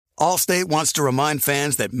Allstate wants to remind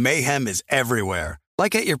fans that mayhem is everywhere,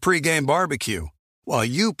 like at your pregame barbecue. While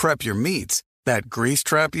you prep your meats, that grease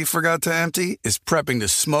trap you forgot to empty is prepping to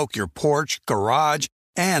smoke your porch, garage,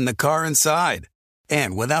 and the car inside.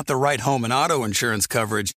 And without the right home and auto insurance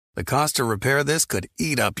coverage, the cost to repair this could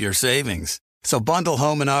eat up your savings. So bundle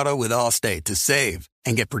home and auto with Allstate to save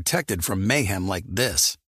and get protected from mayhem like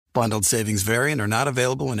this. Bundled savings vary and are not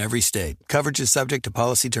available in every state. Coverage is subject to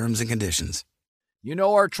policy terms and conditions. You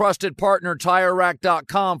know our trusted partner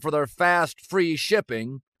TireRack.com for their fast, free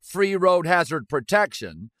shipping, free road hazard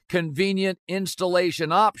protection, convenient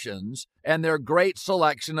installation options, and their great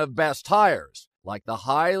selection of best tires, like the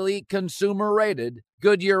highly consumer-rated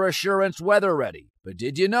Goodyear Assurance Weather Ready. But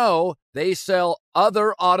did you know they sell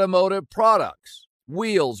other automotive products?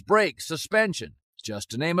 Wheels, brakes, suspension,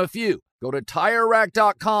 just to name a few. Go to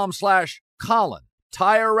TireRack.com/Colin.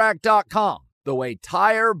 TireRack.com, the way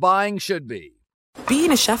tire buying should be.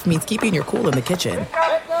 Being a chef means keeping your cool in the kitchen.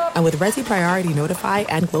 And with Resi Priority Notify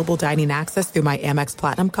and Global Dining Access through my Amex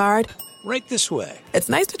Platinum card, right this way. It's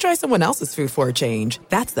nice to try someone else's food for a change.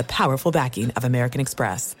 That's the powerful backing of American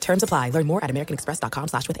Express. Terms apply. Learn more at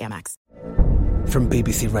americanexpress.com/withAmex. From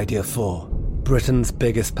BBC Radio 4, Britain's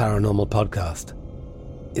biggest paranormal podcast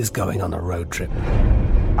is going on a road trip.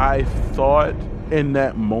 I thought in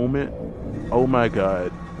that moment, oh my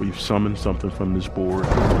God, we've summoned something from this board.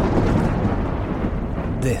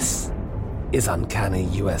 This is Uncanny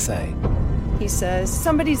USA. He says,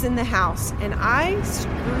 somebody's in the house, and I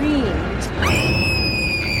screamed.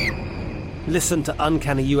 Listen to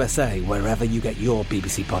Uncanny USA wherever you get your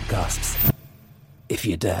BBC podcasts, if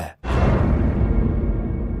you dare.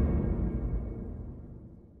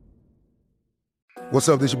 What's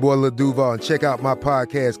up, this your boy Lil Duval, and check out my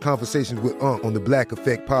podcast, Conversations with Unc, on the Black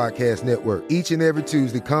Effect Podcast Network. Each and every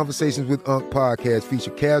Tuesday, Conversations with Unc podcast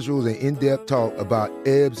feature casuals and in-depth talk about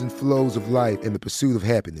ebbs and flows of life and the pursuit of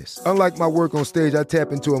happiness. Unlike my work on stage, I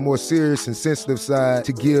tap into a more serious and sensitive side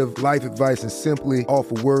to give life advice and simply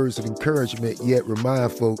offer words of encouragement, yet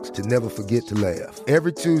remind folks to never forget to laugh.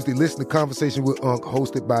 Every Tuesday, listen to Conversation with Unc,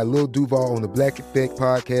 hosted by Lil Duval on the Black Effect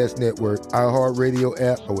Podcast Network, iHeartRadio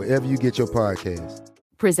app, or wherever you get your podcasts.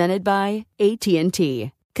 Presented by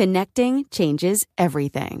AT&T. Connecting changes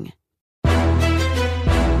everything.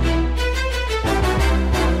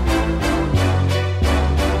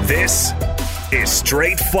 This is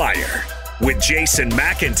Straight Fire with Jason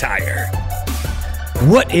McIntyre.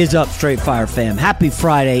 What is up, Straight Fire fam? Happy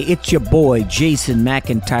Friday. It's your boy, Jason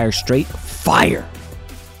McIntyre, Straight Fire.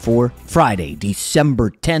 For Friday, December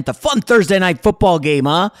 10th, a fun Thursday night football game,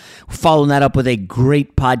 huh? We're following that up with a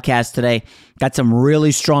great podcast today. Got some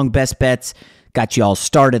really strong best bets. Got you all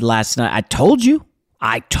started last night. I told you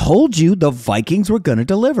the Vikings were going to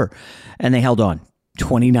deliver. And they held on.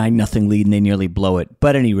 29-0 lead, and they nearly blow it.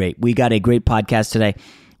 But at any rate, we got a great podcast today.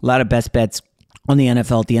 A lot of best bets on the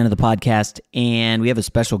NFL at the end of the podcast. And we have a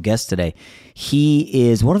special guest today. He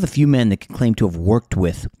is one of the few men that can claim to have worked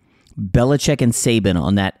with Belichick and Saban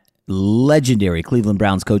on that legendary Cleveland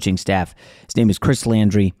Browns coaching staff. His name is Chris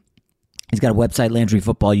Landry. He's got a website, Landry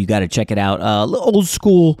Football. You got to check it out. Old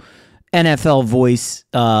school NFL voice.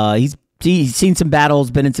 He's seen some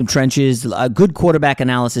battles, been in some trenches. A good quarterback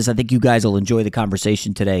analysis. I think you guys will enjoy the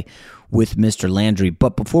conversation today with Mr. Landry.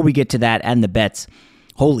 But before we get to that and the bets,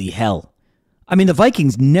 holy hell. I mean, the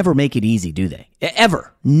Vikings never make it easy, do they?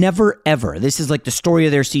 Ever. Never, ever. This is like the story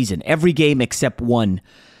of their season. Every game except one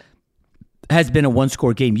has been a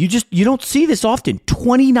one-score game. You don't see this often.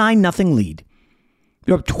 29-0 lead.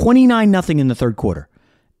 You're up 29-0 in the third quarter.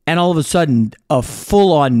 And all of a sudden, a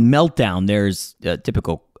full-on meltdown. There's a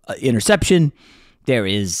typical interception. There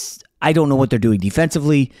is, I don't know what they're doing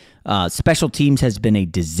defensively. Special teams has been a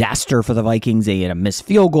disaster for the Vikings. They had a missed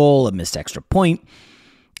field goal, a missed extra point.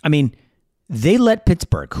 I mean, they let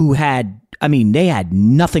Pittsburgh, they had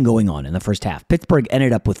nothing going on in the first half. Pittsburgh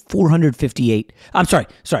ended up with 458.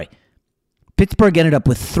 Pittsburgh ended up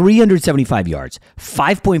with 375 yards,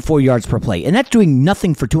 5.4 yards per play, and that's doing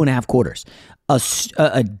nothing for 2.5 quarters. A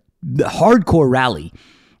hardcore rally,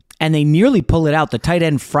 and they nearly pull it out. The tight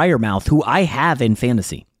end Freiermuth, who I have in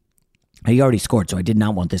fantasy. He already scored, so I did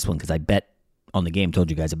not want this one because I bet on the game,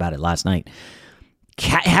 told you guys about it last night.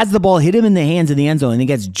 Has the ball hit him in the hands in the end zone, and he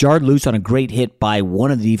gets jarred loose on a great hit by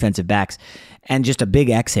one of the defensive backs, and just a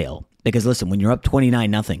big exhale. Because listen, when you're up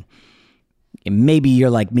 29-0, maybe you're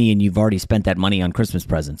like me and you've already spent that money on Christmas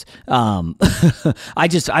presents. I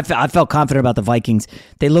felt confident about the Vikings.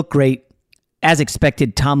 They look great. As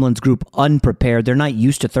expected, Tomlin's group unprepared. They're not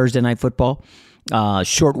used to Thursday night football.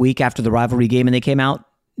 Short week after the rivalry game, and they came out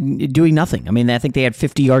doing nothing. I mean, I think they had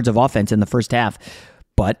 50 yards of offense in the first half,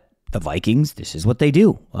 but The Vikings, this is what they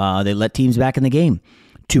do. They let teams back in the game.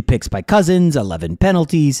 2 picks by Cousins, 11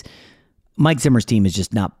 penalties. Mike Zimmer's team is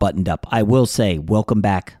just not buttoned up. I will say, welcome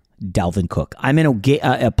back, Dalvin Cook. I'm in a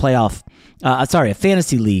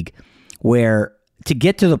fantasy league where to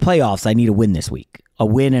get to the playoffs, I need a win this week. A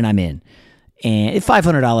win and I'm in. And it's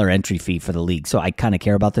 $500 entry fee for the league, so I kind of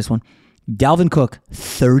care about this one. Dalvin Cook,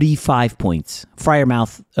 35 points.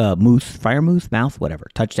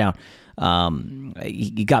 Touchdown.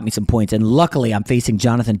 He got me some points, and luckily I'm facing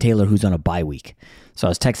Jonathan Taylor, who's on a bye week. So I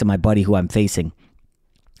was texting my buddy who I'm facing.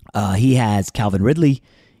 He has Calvin Ridley.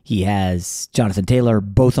 He has Jonathan Taylor,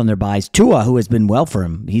 both on their byes. Tua, who has been well for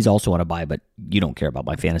him, he's also on a bye, but you don't care about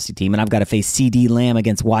my fantasy team. And I've got to face CeeDee Lamb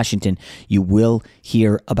against Washington. You will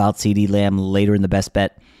hear about CeeDee Lamb later in the best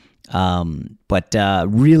bet. But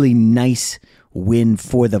really nice win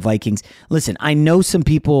for the Vikings. Listen, I know some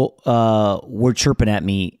people were chirping at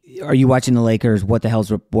me. Are you watching the Lakers? What the hell's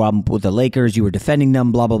the problem with the Lakers? You were defending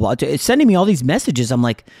them, blah, blah, blah. It's sending me all these messages. I'm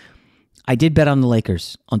like, I did bet on the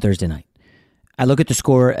Lakers on Thursday night. I look at the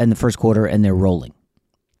score in the first quarter, and they're rolling.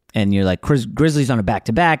 And you're like, Grizzlies on a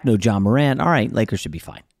back-to-back, no John Morant. All right, Lakers should be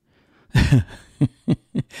fine.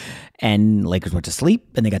 And Lakers went to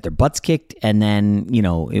sleep, and they got their butts kicked. And then,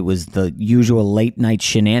 it was the usual late-night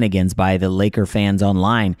shenanigans by the Laker fans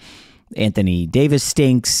online. Anthony Davis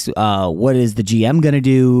stinks. What is the GM going to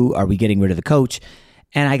do? Are we getting rid of the coach?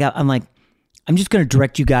 And I'm like, I'm just going to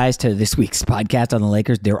direct you guys to this week's podcast on the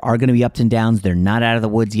Lakers. There are going to be ups and downs. They're not out of the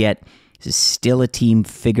woods yet. This is still a team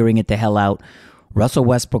figuring it the hell out. Russell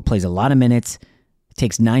Westbrook plays a lot of minutes,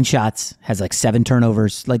 takes 9 shots, has like 7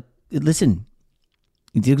 turnovers. Like, listen,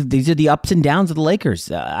 these are the ups and downs of the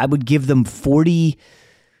Lakers. I would give them 40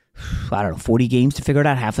 games to figure it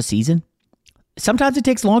out, half a season. Sometimes it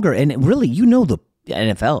takes longer. And really, the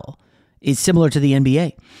NFL is similar to the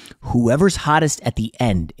NBA. Whoever's hottest at the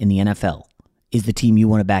end in the NFL is the team you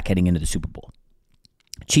want to back heading into the Super Bowl.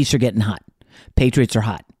 Chiefs are getting hot. Patriots are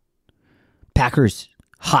hot. Packers,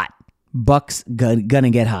 hot. Bucks, gonna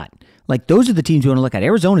get hot. Like, those are the teams you want to look at.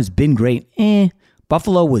 Arizona's been great.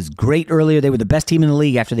 Buffalo was great earlier. They were the best team in the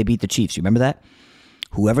league after they beat the Chiefs. You remember that?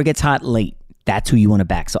 Whoever gets hot late, that's who you want to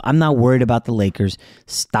back. So I'm not worried about the Lakers.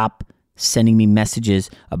 Stop sending me messages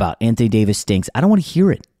about Anthony Davis stinks. I don't want to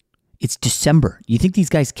hear it. It's December. You think these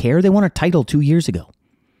guys care? They won a title 2 years ago.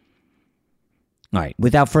 All right,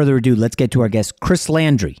 without further ado, let's get to our guest, Chris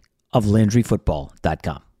Landry of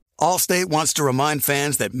LandryFootball.com. Allstate wants to remind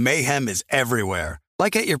fans that mayhem is everywhere,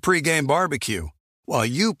 like at your pregame barbecue. While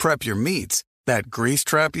you prep your meats, that grease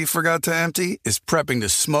trap you forgot to empty is prepping to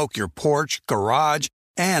smoke your porch, garage,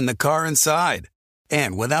 and the car inside.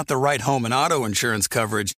 And without the right home and auto insurance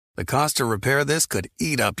coverage, the cost to repair this could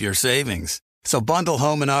eat up your savings. So bundle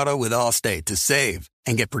home and auto with Allstate to save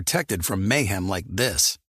and get protected from mayhem like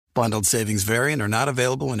this. Bundled savings vary and are not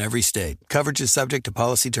available in every state. Coverage is subject to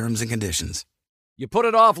policy terms and conditions. You put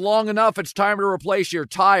it off long enough, it's time to replace your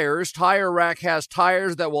tires. Tire Rack has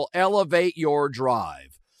tires that will elevate your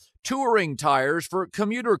drive. Touring tires for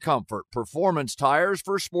commuter comfort, performance tires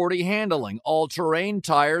for sporty handling, all-terrain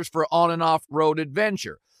tires for on- and off-road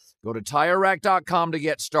adventure. Go to TireRack.com to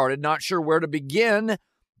get started. Not sure where to begin?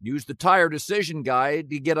 Use the Tire Decision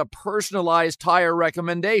Guide to get a personalized tire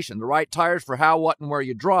recommendation, the right tires for how, what, and where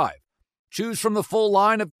you drive. Choose from the full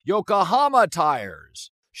line of Yokohama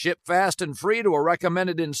tires. Ship fast and free to a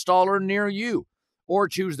recommended installer near you. Or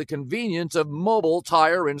choose the convenience of mobile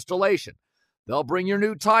tire installation. They'll bring your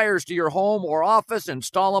new tires to your home or office,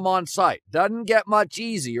 install them on site. Doesn't get much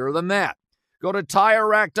easier than that. Go to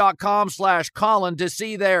TireRack.com/Colin to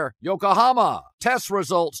see their Yokohama test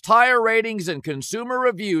results, tire ratings, and consumer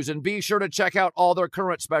reviews, and be sure to check out all their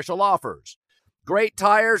current special offers. Great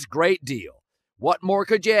tires, great deal. What more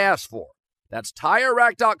could you ask for? That's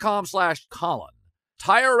TireRack.com/Colin.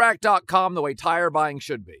 TireRack.com, the way tire buying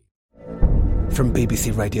should be. From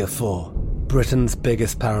BBC Radio 4, Britain's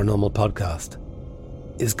biggest paranormal podcast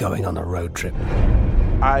is going on a road trip.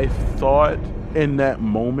 I thought in that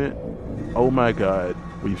moment, oh my God,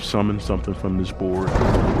 we've summoned something from this board.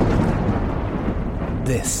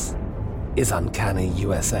 This is Uncanny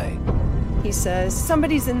USA. He says,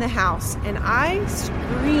 somebody's in the house, and I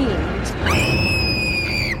screamed.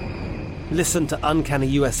 Listen to Uncanny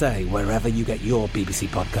USA wherever you get your BBC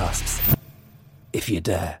podcasts, if you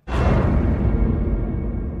dare.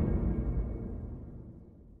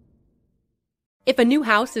 If a new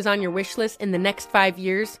house is on your wish list in the next 5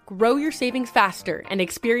 years, grow your savings faster and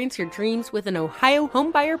experience your dreams with an Ohio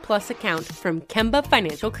Homebuyer Plus account from Kemba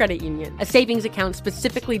Financial Credit Union. A savings account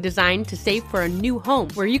specifically designed to save for a new home,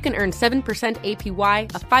 where you can earn 7%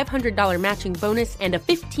 APY, a $500 matching bonus, and a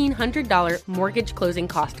 $1,500 mortgage closing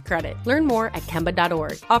cost credit. Learn more at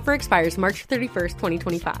Kemba.org. Offer expires March 31st,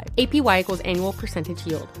 2025. APY equals annual percentage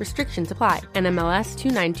yield. Restrictions apply. NMLS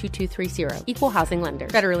 292230. Equal housing lender.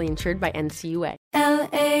 Federally insured by NCUA.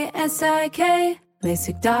 LASIK,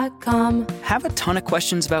 LASIK.com. Have a ton of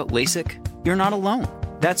questions about LASIK? You're not alone.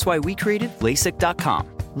 That's why we created LASIK.com.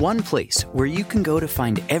 One place where you can go to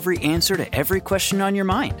find every answer to every question on your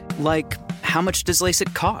mind. Like, how much does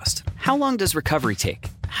LASIK cost? How long does recovery take?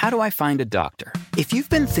 How do I find a doctor? If you've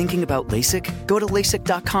been thinking about LASIK, go to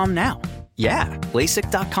LASIK.com now. Yeah,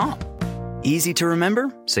 LASIK.com. Easy to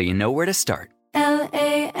remember, so you know where to start.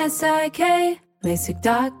 LASIK,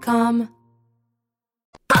 LASIK.com.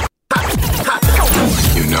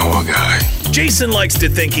 You know a guy. Jason likes to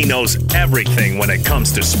think he knows everything when it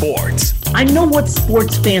comes to sports. I know what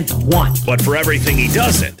sports fans want. But for everything he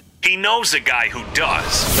doesn't, he knows a guy who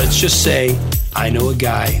does. Let's just say I know a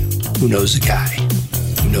guy who knows a guy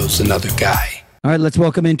who knows another guy. All right, let's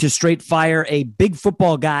welcome into Straight Fire a big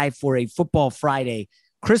football guy for a Football Friday.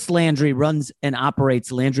 Chris Landry runs and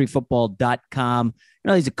operates LandryFootball.com. You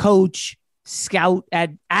know, he's a coach, scout,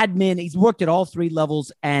 admin. He's worked at all three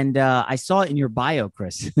levels. And I saw it in your bio,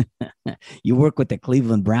 Chris. You work with the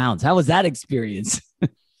Cleveland Browns. How was that experience?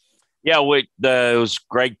 Yeah, it was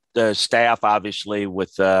great staff, obviously,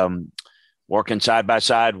 with working side by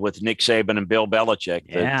side with Nick Saban and Bill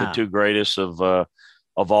Belichick, the two greatest of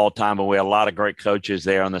all time. And we had a lot of great coaches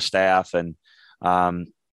there on the staff, and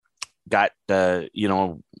got not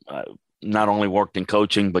only worked in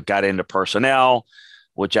coaching but got into personnel,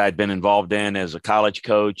 which I'd been involved in as a college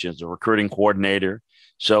coach, as a recruiting coordinator.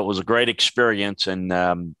 So it was a great experience,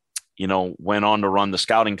 and went on to run the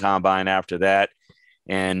scouting combine after that,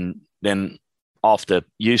 and then off to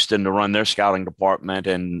Houston to run their scouting department.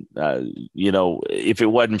 And, if it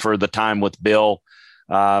wasn't for the time with Bill,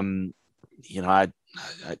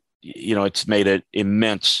 it's made an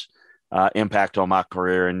immense impact on my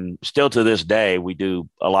career. And still to this day, we do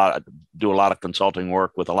a lot of consulting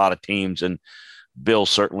work with a lot of teams. And Bill's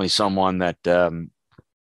certainly someone that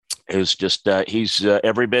is just, he's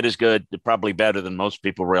every bit as good, probably better than most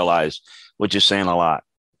people realize, which is saying a lot.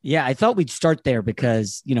 Yeah, I thought we'd start there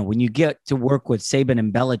because, when you get to work with Saban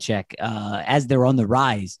and Belichick as they're on the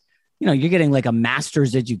rise, you're getting like a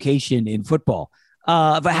master's education in football.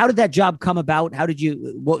 But how did that job come about? How did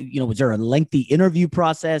you, was there a lengthy interview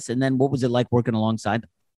process? And then what was it like working alongside them?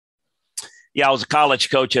 Yeah, I was a college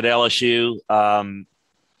coach at LSU.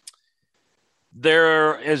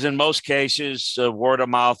 There is, in most cases, word of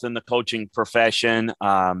mouth in the coaching profession.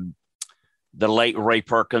 The late Ray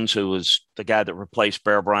Perkins, who was the guy that replaced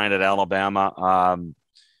Bear Bryant at Alabama,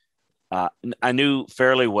 I knew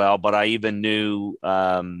fairly well, but I even knew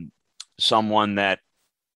someone that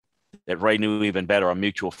Ray knew even better, a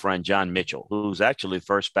mutual friend, John Mitchell, who's actually the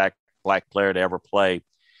first black player to ever play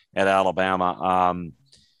at Alabama.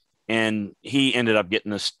 And he ended up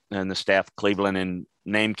getting in the staff of Cleveland, and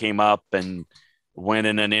name came up and went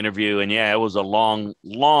in an interview. And yeah, it was a long,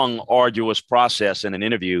 arduous process in an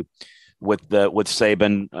interview with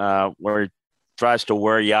Saban, where he tries to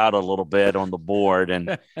wear you out a little bit on the board.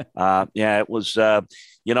 And it was,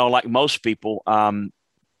 like most people,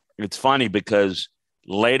 it's funny because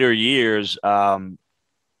later years, there are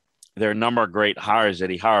a number of great hires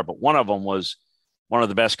that he hired, but one of them was one of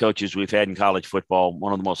the best coaches we've had in college football.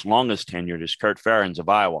 One of the most longest tenured is Kurt Ferentz of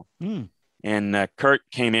Iowa. And Kurt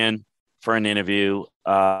came in for an interview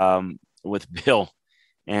with Bill,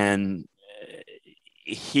 and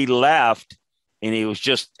he left, and he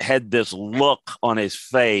had this look on his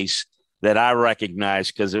face that I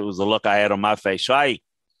recognized because it was the look I had on my face. So I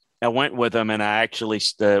went with him, and I actually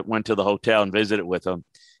went to the hotel and visited with him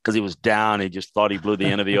because he was down. He just thought he blew the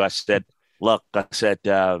interview. I said, don't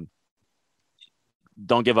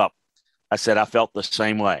give up. I said, I felt the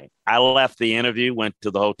same way. I left the interview, went to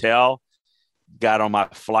the hotel, got on my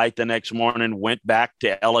flight the next morning, went back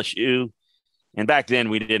to LSU. And back then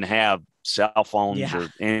we didn't have cell phones or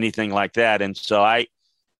anything like that. And so I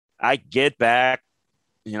get back,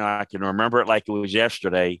 I can remember it like it was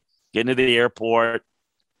yesterday, getting to the airport,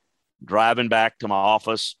 driving back to my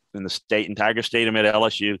office in in Tiger Stadium at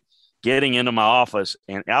LSU, getting into my office,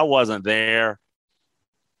 and I wasn't there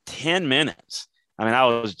 10 minutes. I mean, I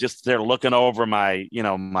was just there looking over my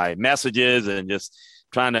messages and just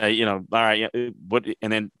trying to, all right,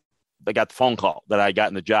 and then they got the phone call that I got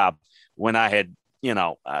in the job when I had,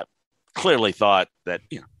 clearly thought that,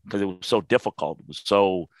 because it was so difficult, it was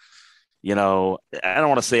so, I don't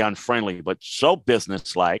want to say unfriendly, but so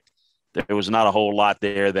businesslike. There was not a whole lot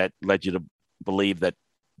there that led you to believe that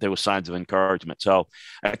there were signs of encouragement. So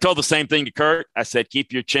I told the same thing to Kurt. I said,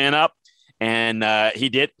 keep your chin up. And he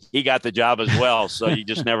did. He got the job as well. So you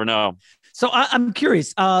just never know. So I'm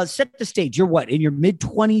curious. Set the stage. You're what, in your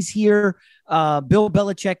mid-20s here? Bill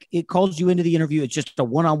Belichick, it calls you into the interview. It's just a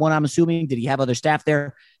one-on-one, I'm assuming. Did he have other staff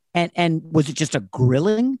there? And was it just a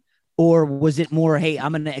grilling? Or was it more, hey,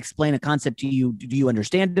 I'm going to explain a concept to you. Do you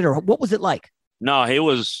understand it? Or what was it like? No, he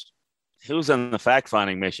was on the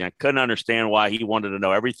fact-finding mission. I couldn't understand why he wanted to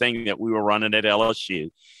know everything that we were running at LSU,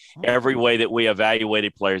 every way that we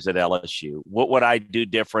evaluated players at LSU. What would I do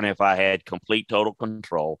different if I had complete, total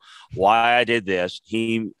control? Why I did this.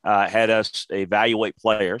 He had us evaluate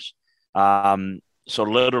players. So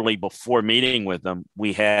literally before meeting with them,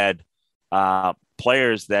 we had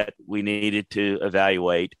players that we needed to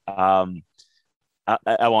evaluate. It's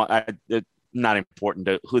not important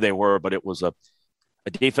to who they were, but it was a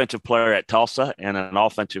defensive player at Tulsa and an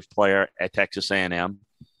offensive player at Texas A&M.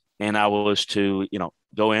 And I was to,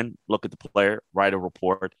 go in, look at the player, write a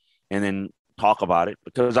report, and then talk about it,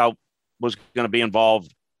 because I was going to be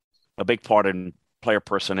involved a big part in player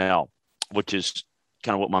personnel, which is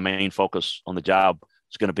kind of what my main focus on the job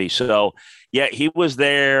is going to be. So, yeah, he was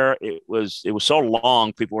there. It was so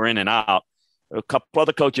long. People were in and out. A couple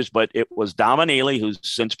other coaches, but it was Dom Neely, who's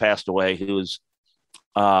since passed away, who was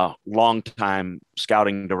longtime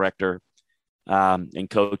scouting director and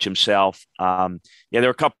coach himself. There were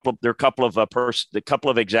a couple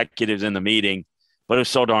of executives in the meeting, but it was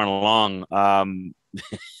so darn long.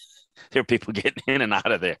 There were people getting in and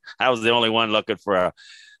out of there. I was the only one looking for a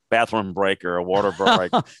bathroom break or a water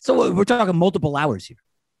break. So we're talking multiple hours here.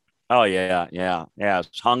 Oh yeah. I was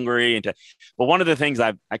hungry, but one of the things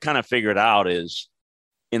I kind of figured out is,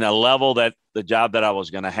 in a level that the job that I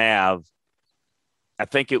was going to have, I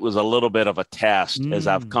think it was a little bit of a test as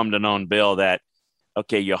I've come to know Bill, that,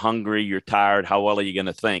 okay, you're hungry, you're tired. How well are you going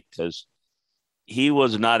to think? Because he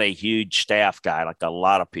was not a huge staff guy like a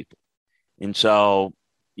lot of people. And so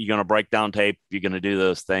you're going to break down tape. You're going to do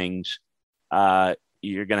those things.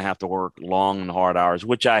 You're going to have to work long and hard hours,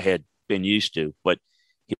 which I had been used to, but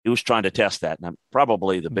he was trying to test that. And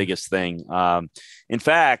probably the biggest thing. In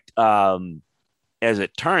fact, as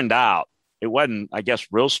it turned out, it wasn't, I guess,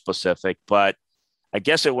 real specific, but I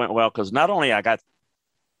guess it went well, because not only I got the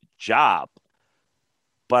job,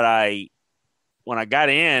 but when I got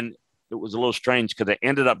in, it was a little strange, because I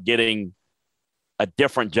ended up getting a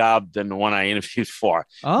different job than the one I interviewed for,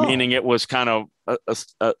 meaning it was kind of a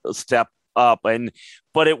step up.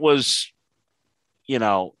 But it was,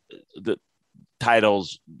 the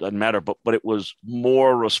titles doesn't matter, but it was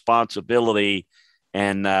more responsibility.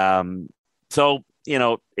 And so,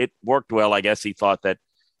 it worked well. I guess he thought that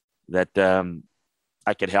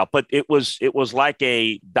I could help, but it was like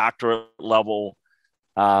a doctorate level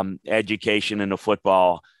education into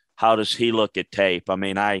football. How does he look at tape? I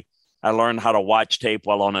mean, I learned how to watch tape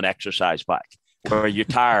while on an exercise bike, where you're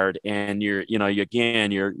tired and you're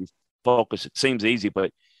focused. It seems easy,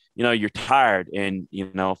 but you're tired, and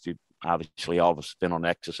if you obviously all of us have been on an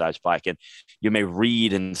exercise bike, and you may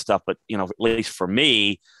read and stuff, but at least for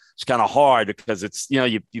me, it's kind of hard, because it's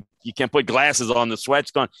you can't put glasses on, the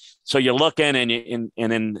sweat's gone, so you're looking, and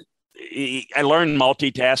then I learned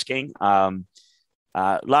multitasking,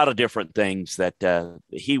 a lot of different things that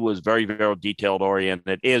he was very, very detailed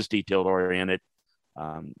oriented. It's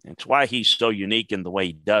why he's so unique in the way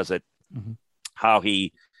he does it, how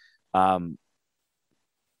he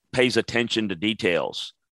pays attention to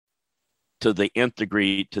details to the nth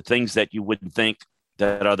degree, to things that you wouldn't think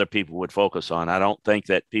that other people would focus on. I don't think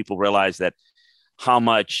that people realize that how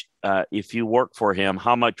much, if you work for him,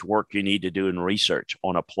 how much work you need to do in research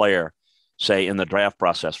on a player, say in the draft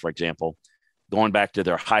process, for example, going back to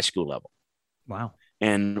their high school level. Wow.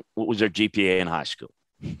 And what was their GPA in high school?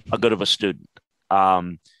 How good of a student?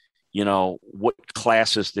 What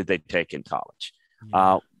classes did they take in college?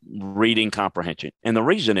 Reading comprehension. And the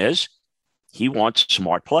reason is he wants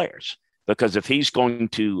smart players, because if he's going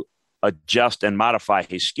to adjust and modify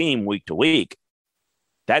his scheme week to week,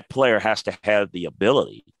 that player has to have the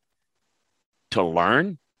ability to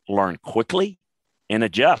learn quickly, and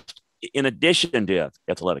adjust, in addition to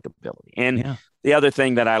athletic ability. And the other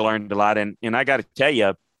thing that I learned a lot, and I got to tell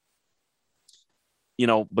you,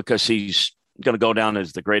 because he's going to go down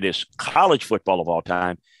as the greatest college football of all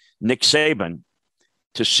time, Nick Saban,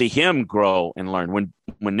 to see him grow and learn. When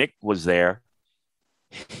Nick was there,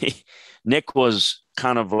 Nick was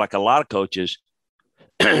kind of like a lot of coaches,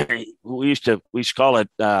 we used to call it,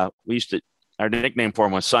 our nickname for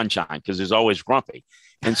him was Sunshine because he's always grumpy.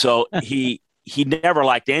 And so he never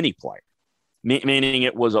liked any player, meaning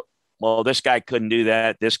it was, well, this guy couldn't do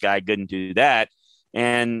that. This guy couldn't do that.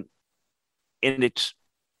 And Nick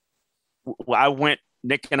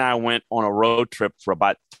and I went on a road trip for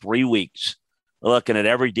about 3 weeks, looking at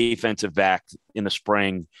every defensive back in the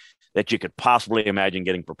spring that you could possibly imagine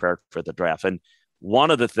getting prepared for the draft. And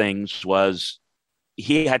one of the things was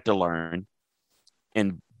he had to learn,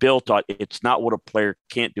 and Bill thought it's not what a player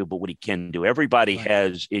can't do, but what he can do. Everybody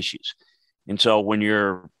has issues. And so when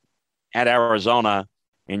you're at Arizona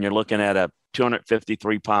and you're looking at a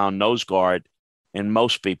 253-pound nose guard, and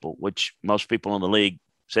most people in the league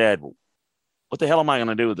said, what the hell am I going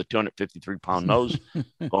to do with a 253-pound nose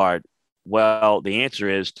guard? Well, the answer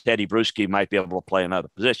is Teddy Bruschi might be able to play another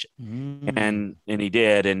position. And he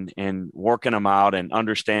did, and working him out and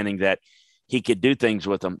understanding that he could do things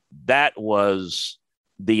with him. That was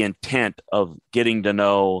the intent of getting to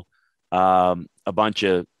know a bunch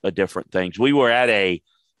of different things. We were at a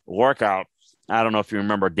workout. I don't know if you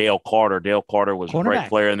remember Dale Carter. Dale Carter was a great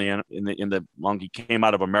player in the long. He came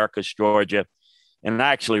out of Americus, Georgia, and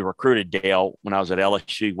I actually recruited Dale when I was at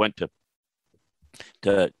LSU. Went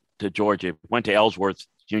to Georgia, went to Ellsworth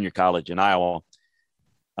Junior College in Iowa.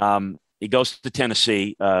 He goes to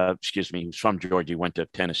Tennessee. He was from Georgia. He went to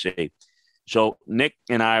Tennessee. So Nick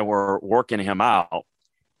and I were working him out,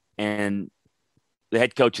 and the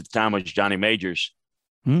head coach at the time was Johnny Majors.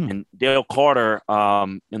 And Dale Carter,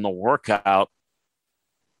 in the workout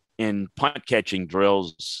in punt catching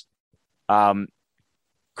drills,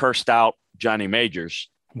 cursed out Johnny Majors.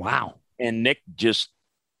 Wow. And Nick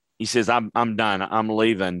he says, I'm done. I'm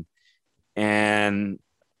leaving. And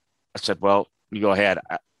I said, well, you go ahead.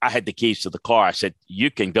 I had the keys to the car. I said,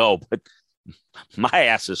 you can go, but my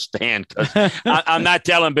ass is staying because I'm not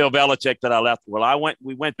telling Bill Belichick that I left. Well,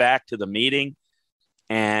 we went back to the meeting,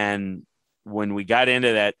 and when we got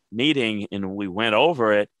into that meeting and we went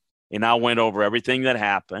over it, and I went over everything that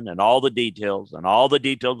happened and all the details of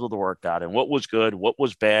the workout and what was good, what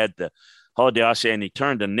was bad, the whole deal. And he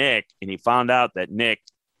turned to Nick, and he found out that Nick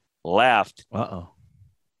left.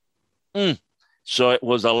 So it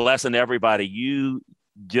was a lesson to everybody. You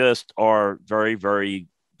just are very, very,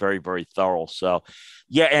 very, very thorough. So,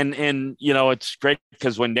 yeah, and it's great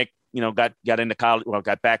because when Nick, got into college,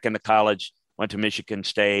 got back into college, went to Michigan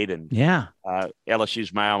State, and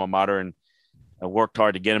LSU's my alma mater, and I worked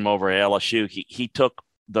hard to get him over at LSU. He took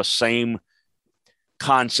the same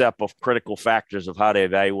concept of critical factors of how to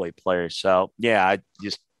evaluate players. So, yeah, I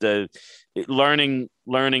just learning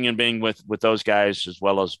and being with those guys as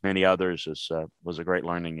well as many others was a great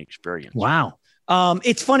learning experience. Wow.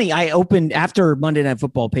 It's funny. I opened after Monday Night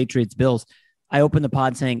Football, Patriots, Bills. I opened the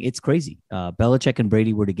pod saying it's crazy. Belichick and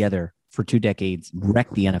Brady were together for 2 decades,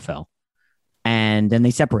 wrecked the NFL. And then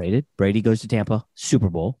they separated. Brady goes to Tampa, Super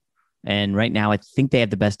Bowl. And right now, I think they have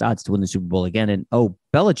the best odds to win the Super Bowl again. And,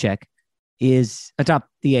 Belichick is atop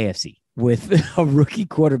the AFC with a rookie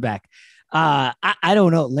quarterback. I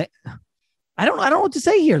don't know. I don't know what to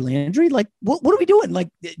say here, Landry. Like, what are we doing? Like,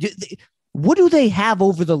 what do they have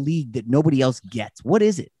over the league that nobody else gets? What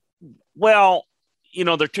is it? Well,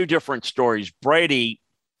 they're two different stories. Brady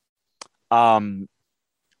is a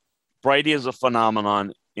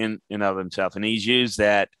phenomenon in of himself, and he's used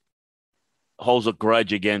that, holds a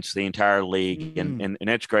grudge against the entire league, and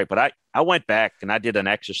it's great. But I went back and I did an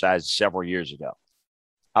exercise several years ago.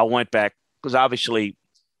 I went back because obviously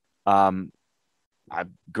I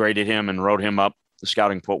graded him and wrote him up the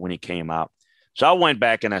scouting report when he came out. So I went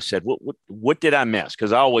back and I said, what did I miss?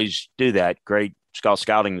 Because I always do that, grade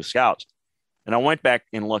scouting the scouts. And I went back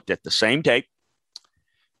and looked at the same tape.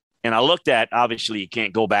 And I looked at, obviously, you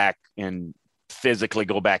can't go back and physically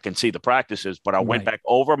go back and see the practices, but I went back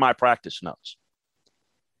over my practice notes.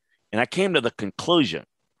 And I came to the conclusion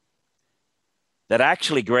that I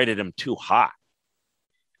actually graded him too high.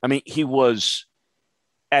 I mean, he was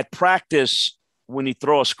at practice, when he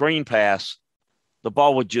throw a screen pass, the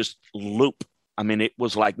ball would just loop. I mean, it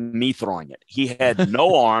was like me throwing it. He had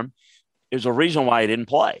no arm. There's a reason why he didn't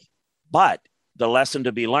play. But the lesson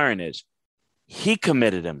to be learned is he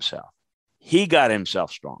committed himself. He got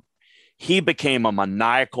himself strong. He became a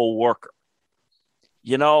maniacal worker.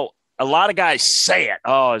 A lot of guys say it.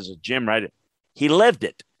 Oh, as a gym writer, he lived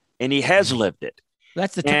it, and he has lived it.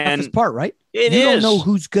 That's the toughest part, right? You don't know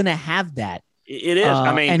who's going to have that. It is.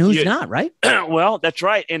 I mean, and who's not, right? Well, that's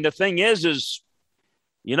right. And the thing is,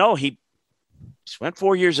 he spent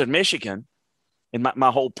 4 years at Michigan. And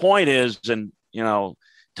my whole point is, and,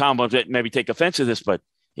 Tom will maybe take offense to this, but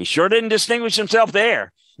he sure didn't distinguish himself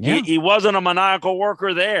there. Yeah. He wasn't a maniacal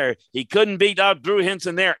worker there. He couldn't beat out Drew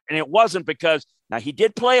Henson there. And it wasn't because now he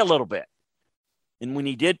did play a little bit. And when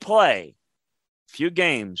he did play a few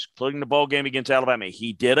games, including the bowl game against Alabama,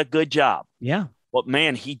 he did a good job. Yeah. But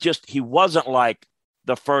man, he wasn't like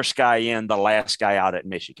the first guy in, the last guy out at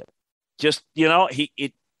Michigan. Just,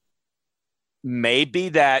 it maybe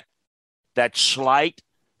that slight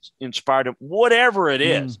inspired him, whatever it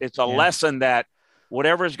is. It's a lesson that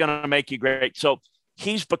whatever is going to make you great. So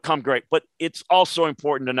he's become great, but it's also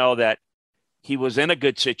important to know that he was in a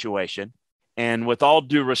good situation. And with all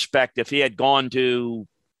due respect, if he had gone to,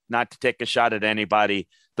 not to take a shot at anybody,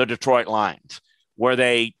 the Detroit Lions, where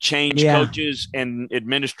they change coaches and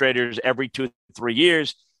administrators every 2-3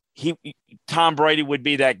 years, Tom Brady would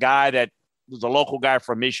be that guy that was a local guy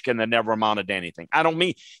from Michigan that never amounted to anything. I don't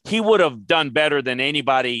mean he would have done better than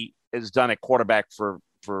anybody has done at quarterback for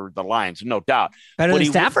the Lions, no doubt. Better than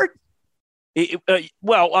Stafford? He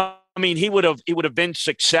would have been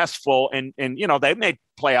successful, and they made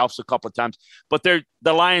playoffs a couple of times, but the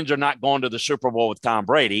Lions are not going to the Super Bowl with Tom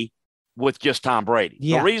Brady, with just Tom Brady.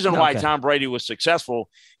 Yeah. The reason why Tom Brady was successful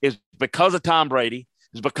is because of Tom Brady,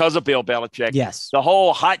 is because of Bill Belichick. Yes. The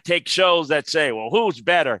whole hot take shows that say, well, who's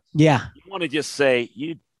better? Yeah. You want to just say,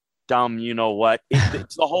 you dumb, you know what?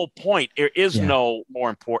 It's the whole point. There is no more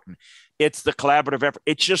important. It's the collaborative effort.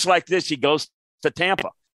 It's just like this. He goes to Tampa.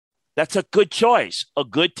 That's a good choice, a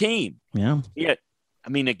good team. Yeah. I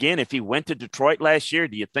mean, again, if he went to Detroit last year,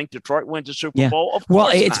 do you think Detroit wins the Super Bowl? Of well,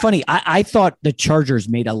 course it's not. funny. I thought the Chargers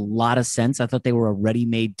made a lot of sense. I thought they were a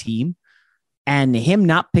ready-made team. And him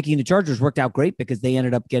not picking the Chargers worked out great because they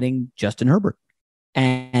ended up getting Justin Herbert.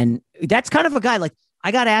 And that's kind of a guy, like,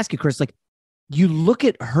 I got to ask you, Chris, like, you look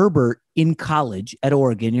at Herbert in college at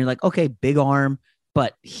Oregon, you're like, okay, big arm,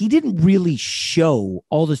 but he didn't really show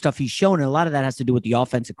all the stuff he's shown. And a lot of that has to do with the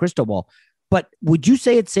offensive crystal ball. But would you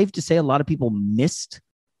say it's safe to say a lot of people missed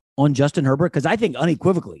on Justin Herbert? Because I think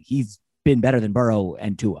unequivocally he's been better than Burrow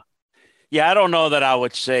and Tua. Yeah, I don't know that I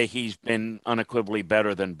would say he's been unequivocally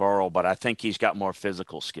better than Burrow, but I think he's got more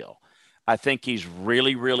physical skill. I think he's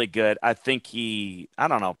really, really good. I think I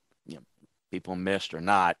don't know, people missed or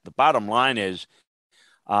not. The bottom line is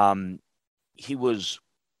he was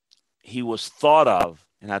thought of,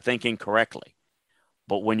 and I think incorrectly,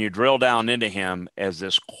 but when you drill down into him as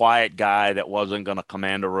this quiet guy that wasn't going to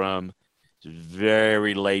command a room,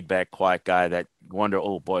 very laid back, quiet guy that you wonder,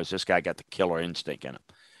 oh boy, has this guy got the killer instinct in him?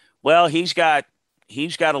 Well, he's got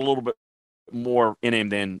a little bit more in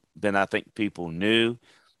him than I think people knew.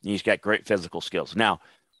 He's got great physical skills. Now,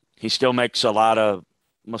 he still makes a lot of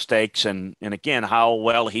mistakes, and again, how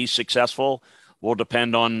well he's successful will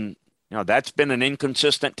depend on, that's been an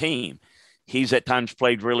inconsistent team. He's at times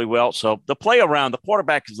played really well. So the play around the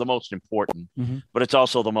quarterback is the most important, but it's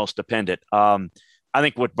also the most dependent. I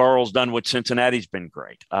think what Burrow's done with Cincinnati's been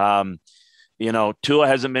great. Tua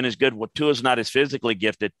hasn't been as good. Well, Tua's not as physically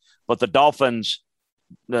gifted, but the Dolphins,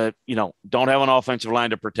 don't have an offensive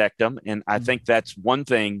line to protect them. And I think that's one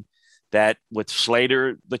thing that with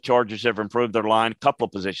Slater, the Chargers have improved their line, a couple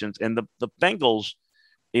of positions. And the Bengals,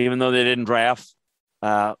 even though they didn't draft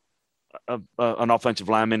an offensive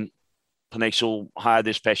lineman, Penei High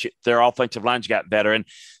this past year, their offensive lines got better. And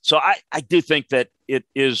so I do think that it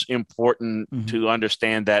is important to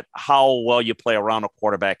understand that how well you play around a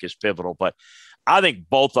quarterback is pivotal. But I think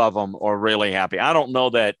both of them are really happy. I don't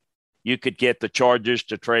know that you could get the Chargers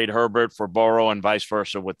to trade Herbert for Burrow and vice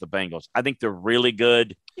versa with the Bengals. I think they're really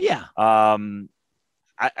good. Yeah.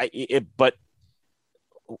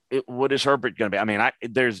 What is Herbert going to be? I mean,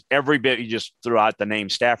 there's every bit you just threw out the name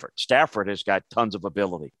Stafford. Stafford has got tons of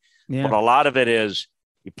ability. Yeah. But a lot of it is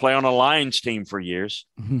you play on a Lions team for years.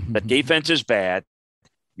 The defense is bad.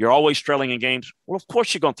 You're always trailing in games. Well, of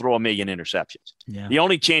course you're going to throw a million interceptions. Yeah. The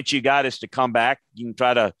only chance you got is to come back. You can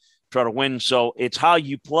try to win. So it's how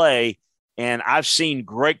you play. And I've seen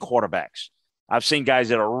great quarterbacks. I've seen guys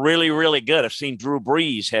that are really, really good. I've seen Drew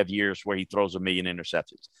Brees have years where he throws a million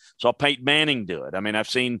interceptions. Saw Peyton Manning do it. I mean, I've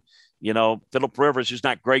seen, Phillip Rivers, who's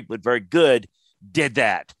not great but very good, did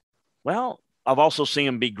that. Well, I've also seen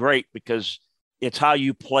him be great because it's how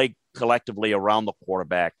you play collectively around the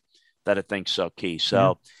quarterback that I think's so key.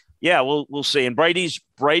 So, we'll see. And Brady's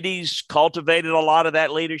cultivated a lot of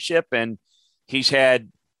that leadership, and he's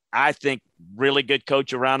had, I think, really good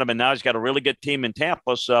coach around him, and now he's got a really good team in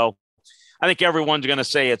Tampa. So I think everyone's going to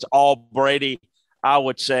say it's all Brady. I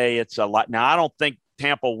would say it's a lot. Now, I don't think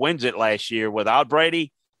Tampa wins it last year without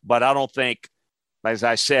Brady, but I don't think, as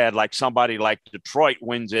I said, like somebody like Detroit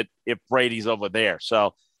wins it if Brady's over there.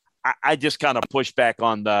 So I just kind of push back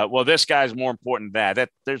on this guy's more important than that.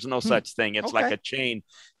 There's no such thing. It's like a chain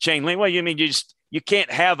link. Well, you mean you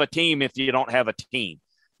can't have a team if you don't have a team.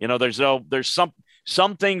 There's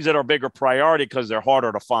some things that are bigger priority because they're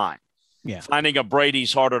harder to find. Yeah. Finding a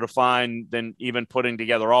Brady's harder to find than even putting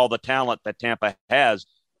together all the talent that Tampa has.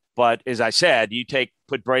 But as I said,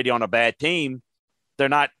 put Brady on a bad team, they're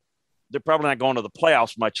probably not going to the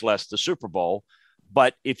playoffs, much less the Super Bowl.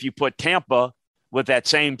 But if you put Tampa with that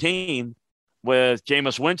same team with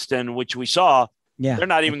Jameis Winston, which we saw, they're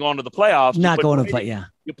not even going to the playoffs. Not going to play, yeah.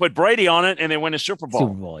 You put Brady on it, and they win a Super Bowl.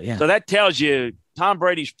 Super Bowl, yeah. So that tells you Tom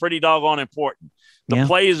Brady's pretty doggone important.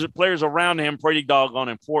 The players around him pretty doggone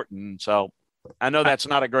important. So I know that's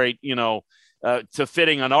not a great, to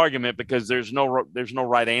fitting an argument because there's no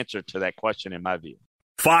right answer to that question in my view.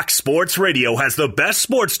 Fox Sports Radio has the best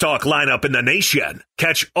sports talk lineup in the nation.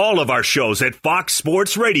 Catch all of our shows at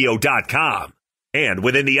foxsportsradio.com. And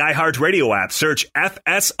within the iHeartRadio app, search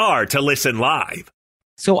FSR to listen live.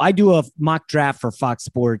 So I do a mock draft for Fox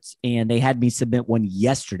Sports, and they had me submit one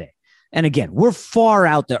yesterday. And again, we're far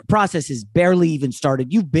out there. Process is barely even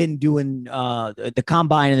started. You've been doing the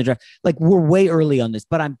combine and the draft. Like, we're way early on this.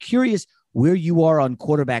 But I'm curious where you are on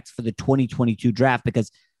quarterbacks for the 2022 draft,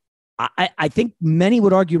 because I think many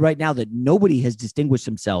would argue right now that nobody has distinguished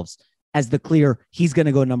themselves as the clear he's going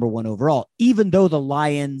to go number one overall, even though the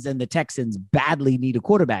Lions and the Texans badly need a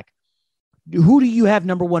quarterback. Who do you have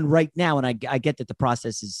number one right now? And I get that the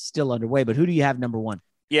process is still underway, but who do you have number one?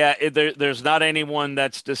 Yeah, there's not anyone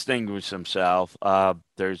that's distinguished himself.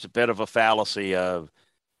 There's a bit of a fallacy of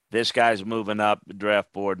this guy's moving up the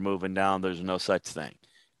draft board, moving down. There's no such thing.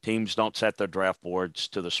 Teams don't set their draft boards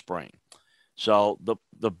to the spring. So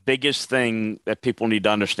the biggest thing that people need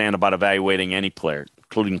to understand about evaluating any player,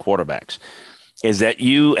 including quarterbacks, is that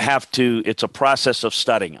it's a process of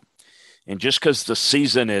studying them. And just because the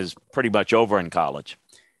season is pretty much over in college,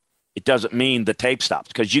 it doesn't mean the tape stops,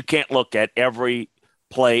 because you can't look at every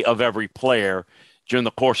play of every player during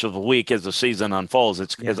the course of the week as the season unfolds.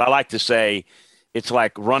 As I like to say, it's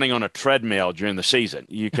like running on a treadmill during the season.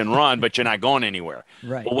 You can run, but you're not going anywhere.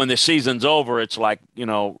 Right. But when the season's over, it's like,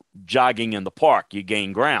 jogging in the park. You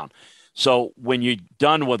gain ground. So when you're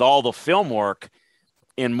done with all the film work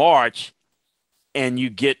in March and you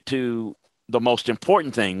get to the most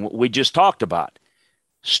important thing we just talked about,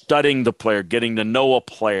 studying the player, getting to know a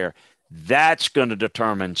player, that's going to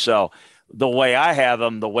determine. So the way I have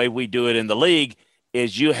them, the way we do it in the league,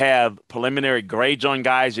 is you have preliminary grades on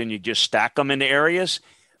guys and you just stack them into areas,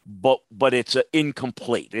 but it's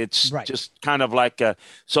incomplete. It's just kind of like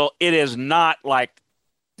so it is not like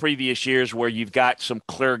previous years where you've got some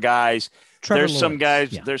clear guys. There's some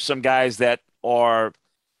guys that are,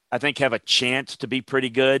 I think, have a chance to be pretty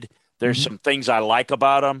good. There's some things I like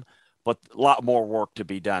about them, but a lot more work to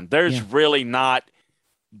be done. There's really not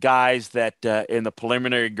guys that in the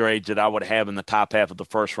preliminary grades that I would have in the top half of the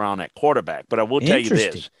first round at quarterback. But I will tell you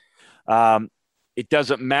this. It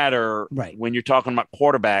doesn't matter when you're talking about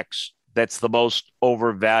quarterbacks. That's the most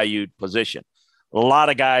overvalued position. A lot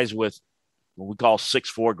of guys with what we call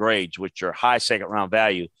 6.4 grades, which are high second round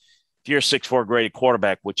value. If you're a 6.4 graded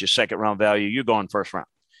quarterback, which is second round value, you're going first round.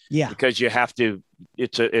 Yeah. Because you have to,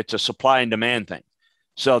 it's a supply and demand thing.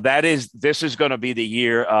 So this is going to be the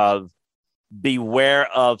year of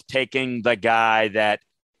beware of taking the guy that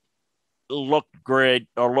looked great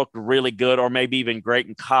or looked really good or maybe even great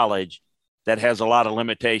in college that has a lot of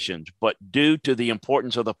limitations, but due to the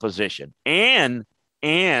importance of the position and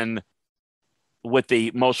with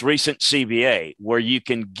the most recent CBA where you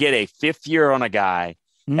can get a fifth year on a guy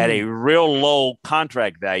at a real low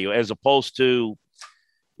contract value, as opposed to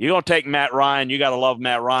you're going to take Matt Ryan. You got to love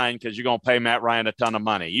Matt Ryan because you're going to pay Matt Ryan a ton of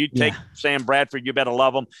money. You take Sam Bradford, you better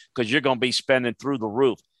love him because you're going to be spending through the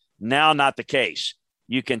roof. Now, not the case.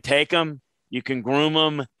 You can take him, you can groom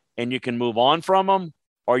him, and you can move on from him,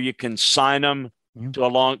 or you can sign him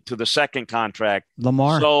to the second contract.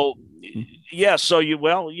 Lamar. So,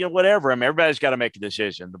 whatever. I mean, everybody's got to make a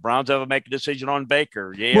decision. The Browns have to make a decision on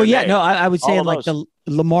Baker. I would say like the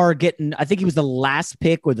Lamar getting, I think he was the last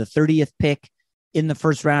pick or the 30th pick in the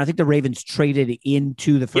first round. I think the Ravens traded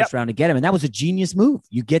into the first round to get him, and that was a genius move.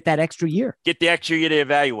 You get that extra year. Get the extra year to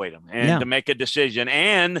evaluate him and to make a decision.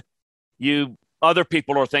 And other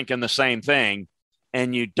people are thinking the same thing,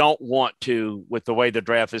 and you don't want to, with the way the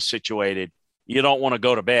draft is situated, you don't want to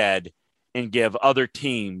go to bed and give other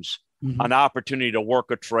teams an opportunity to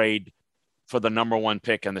work a trade for the number one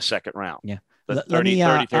pick in the second round. Yeah. The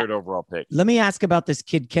 33rd overall pick. Let me ask about this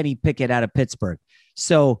kid, Kenny Pickett, out of Pittsburgh.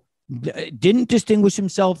 So didn't distinguish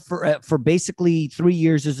himself for basically 3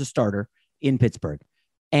 years as a starter in Pittsburgh,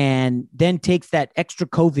 and then takes that extra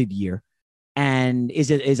COVID year and is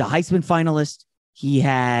a Heisman finalist. He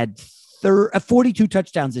had 42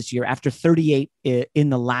 touchdowns this year after 38 in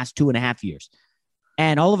the last 2.5 years.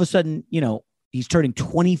 And all of a sudden, he's turning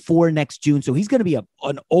 24 next June. So he's going to be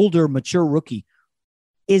an older, mature rookie.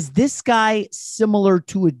 Is this guy similar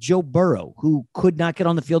to a Joe Burrow who could not get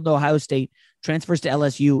on the field in Ohio State, transfers to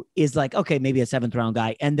LSU, is like, okay, maybe a 7th round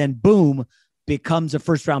guy, and then boom, becomes a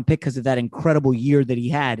 1st round pick because of that incredible year that he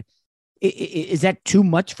had? Is that too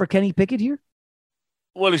much for Kenny Pickett here?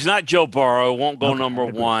 Well, he's not Joe Burrow, won't go number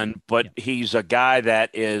one, but he's a guy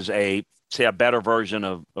that is a better version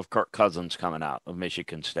of Kirk Cousins coming out of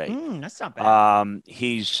Michigan State. That's not bad.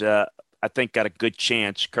 He's, I think, got a good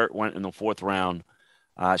chance. Kurt went in the 4th round,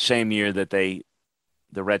 same year that the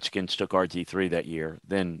Redskins took RG3 that year,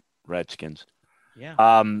 then Redskins. Yeah.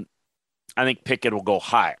 I think Pickett will go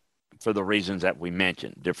higher for the reasons that we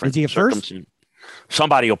mentioned. Different. Is he a first?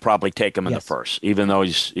 Somebody will probably take him in the first, even though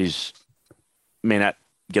he's may not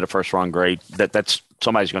get a 1st round grade. That's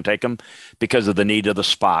somebody's going to take him because of the need of the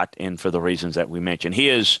spot and for the reasons that we mentioned. He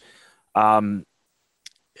is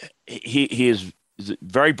he is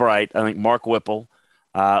very bright. I think Mark Whipple,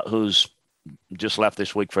 who's just left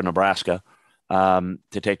this week for Nebraska to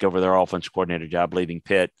take over their offense coordinator job, leaving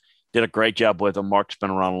Pitt, did a great job with him. Mark's been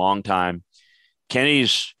around a long time.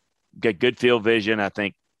 Kenny's got good field vision. I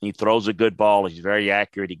think he throws a good ball. He's very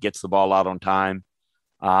accurate. He gets the ball out on time.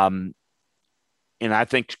 And I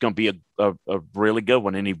think it's going to be a really good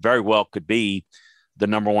one. And he very well could be the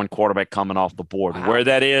number 1 quarterback coming off the board. Wow. Where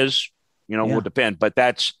that is, will depend. But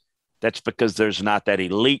that's because there's not that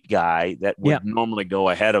elite guy that would normally go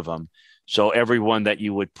ahead of him. So everyone that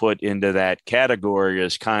you would put into that category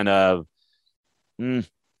is kind of,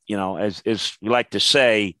 as we like to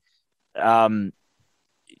say,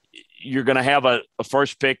 you're going to have a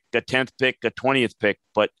 1st pick, a 10th pick, a 20th pick,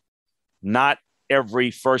 but not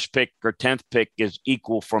every 1st pick or 10th pick is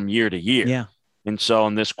equal from year to year. Yeah. And so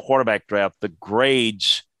in this quarterback draft, the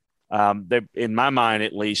grades, in my mind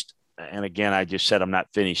at least, and again, I just said I'm not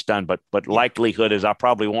finished done, but likelihood is I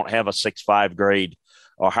probably won't have a 6.5 grade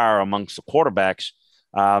or higher amongst the quarterbacks.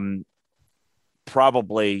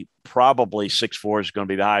 Probably 6.4 is going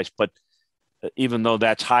to be the highest, but even though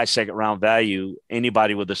that's high 2nd round value,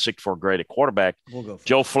 anybody with a 6.4 graded quarterback, we'll go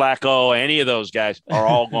Joe Flacco, any of those guys are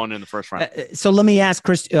all going in the 1st round. So let me ask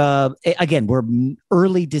Chris, again, we're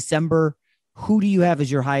early December. Who do you have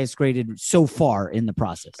as your highest graded so far in the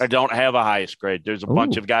process? I don't have a highest grade. There's a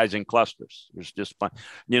bunch of guys in clusters. There's just fun.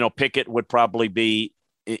 Pickett would probably be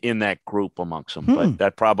in that group amongst them, but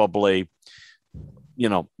that probably,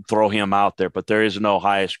 throw him out there, but there is no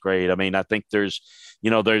highest grade. I mean, I think there's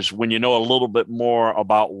when a little bit more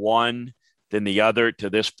about one than the other to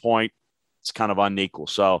this point, it's kind of unequal.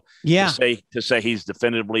 So to say he's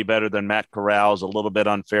definitively better than Matt Corral is a little bit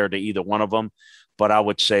unfair to either one of them. But I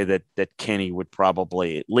would say that Kenny would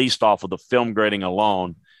probably, at least off of the film grading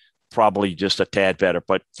alone, probably just a tad better.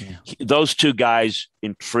 But those 2 guys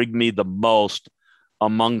intrigue me the most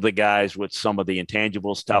among the guys with some of the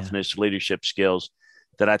intangibles, toughness, leadership skills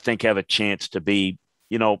that I think have a chance to be,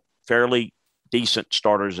 fairly decent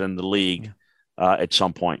starters in the league at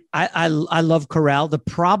some point. I love Corral. The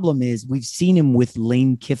problem is we've seen him with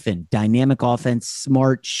Lane Kiffin, dynamic offense,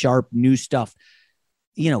 smart, sharp, new stuff.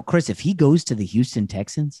 Chris, if he goes to the Houston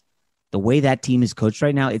Texans, the way that team is coached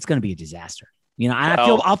right now, it's going to be a disaster.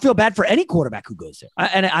 I'll feel bad for any quarterback who goes there.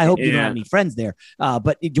 And I hope you don't have any friends there.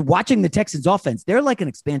 But watching the Texans offense, they're like an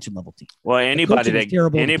expansion level team. Well, anybody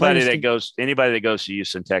that goes to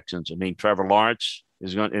Houston Texans, I mean, Trevor Lawrence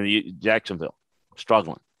is going in Jacksonville,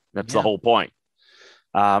 struggling. That's the whole point.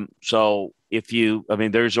 So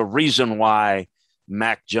there's a reason why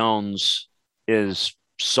Mac Jones is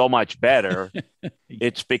so much better.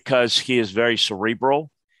 It's because he is very cerebral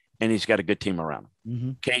and he's got a good team around him.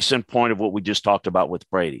 Mm-hmm. Case in point of what we just talked about with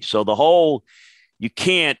Brady. So the whole, you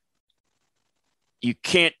can't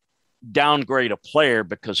downgrade a player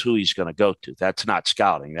because who he's going to go to. That's not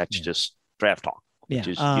scouting. That's just draft talk.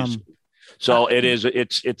 So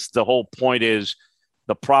it's the whole point is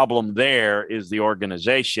the problem there is the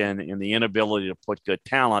organization and the inability to put good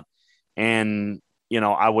talent. And,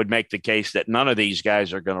 I would make the case that none of these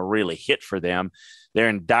guys are going to really hit for them. They're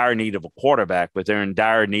in dire need of a quarterback, but they're in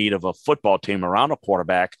dire need of a football team around a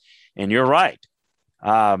quarterback. And you're right.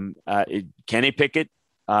 Kenny Pickett,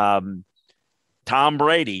 Tom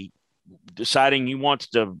Brady deciding he wants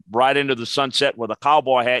to ride into the sunset with a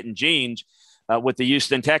cowboy hat and jeans with the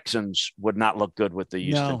Houston Texans would not look good with the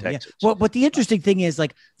Houston Texans. Well, but the interesting thing is,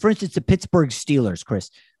 like, for instance, the Pittsburgh Steelers, Chris,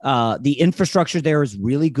 the infrastructure there is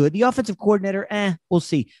really good. The offensive coordinator, we'll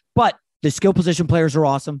see. But the skill position players are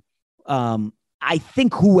awesome. I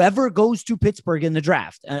think whoever goes to Pittsburgh in the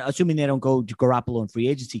draft, assuming they don't go to Garoppolo in free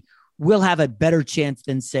agency, will have a better chance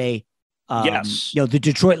than, say, the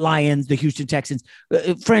Detroit Lions, the Houston Texans,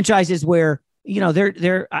 franchises where,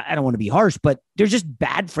 they're I don't want to be harsh, but they're just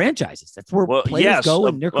bad franchises. That's where players go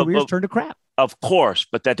and their careers turn to crap. Of course,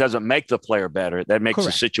 but that doesn't make the player better. That makes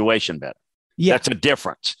the situation better. Yeah. That's a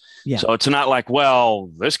difference. Yeah. So it's not like,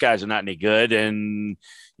 well, this guy's not any good. And,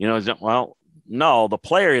 no, the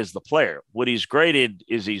player is the player. What he's graded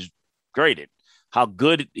is he's graded. How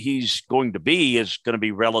good he's going to be is going to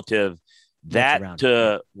be relative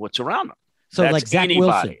to what's around him. So that's like Zach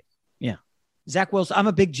Wilson. Yeah. Zach Wilson. I'm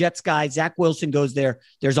a big Jets guy. Zach Wilson goes there.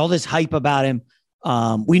 There's all this hype about him.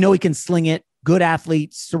 We know he can sling it. Good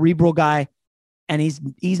athlete, cerebral guy. And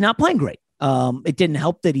he's not playing great. It didn't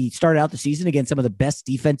help that he started out the season against some of the best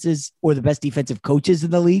defenses or the best defensive coaches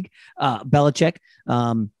in the league, Belichick.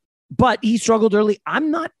 But he struggled early.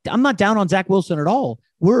 I'm not down on Zach Wilson at all.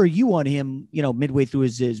 Where are you on him, midway through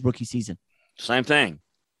his rookie season? Same thing.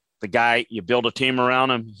 The guy, you build a team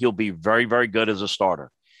around him, he'll be very, very good as a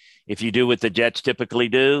starter. If you do what the Jets typically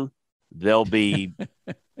do, they'll be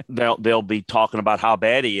they'll be talking about how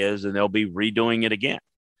bad he is, and they'll be redoing it again.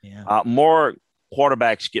 Yeah. More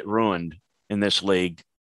quarterbacks get ruined in this league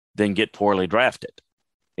than get poorly drafted.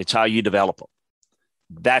 It's how you develop them.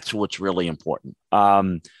 That's what's really important.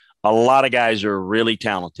 A lot of guys are really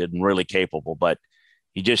talented and really capable, but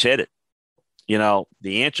you just hit it.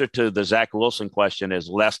 The answer to the Zach Wilson question is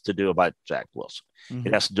less to do about Zach Wilson. Mm-hmm.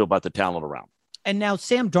 It has to do about the talent around him. And now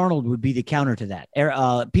Sam Darnold would be the counter to that.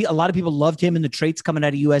 A lot of people loved him in the traits coming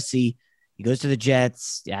out of USC. He goes to the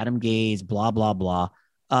Jets, Adam Gase, blah, blah, blah.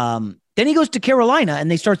 Then he goes to Carolina, and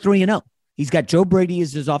they start 3-0. He's got Joe Brady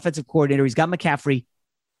as his offensive coordinator. He's got McCaffrey,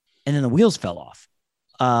 and then the wheels fell off.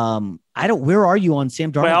 Where are you on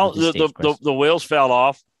Sam Darnold? Well, the wheels fell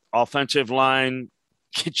off. Offensive line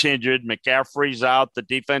gets injured. McCaffrey's out. The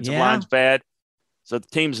defensive line's bad. So the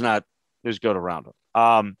team's not as good around him.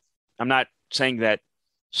 I'm not saying that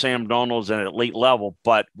Sam Darnold's at an elite level,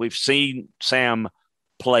 but we've seen Sam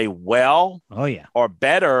play well or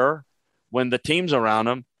better when the team's around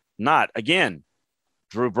him. Not. Again,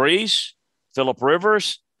 Drew Brees, Phillip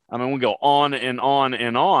Rivers. I mean, we go on and on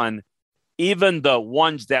and on. Even the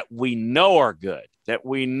ones that we know are good, that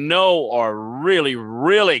we know are really,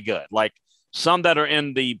 really good, like some that are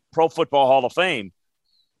in the Pro Football Hall of Fame,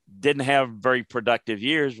 didn't have very productive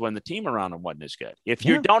years when the team around them wasn't as good. If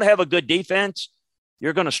you don't have a good defense,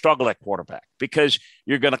 you're going to struggle at quarterback because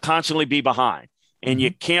you're going to constantly be behind, and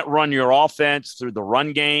you can't run your offense through the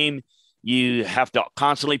run game. You have to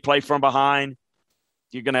constantly play from behind.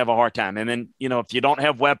 You're going to have a hard time. And then, if you don't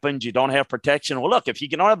have weapons, you don't have protection. Well, look, if you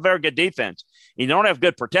don't have very good defense, you don't have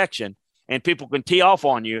good protection, and people can tee off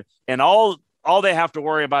on you, and all they have to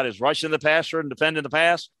worry about is rushing the passer and defending the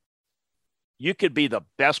pass, you could be the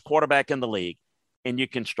best quarterback in the league, and you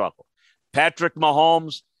can struggle. Patrick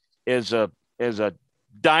Mahomes is a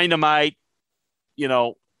dynamite,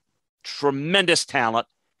 tremendous talent.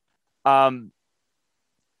 And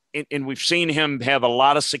we've seen him have a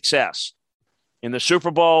lot of success. In the Super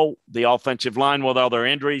Bowl, the offensive line, with all their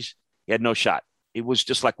injuries, he had no shot. It was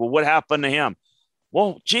just like, well, what happened to him?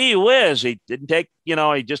 Well, gee whiz, he didn't take, he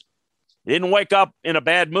didn't wake up in a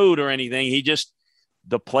bad mood or anything. He just,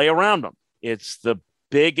 the play around him. It's the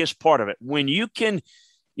biggest part of it. When you can,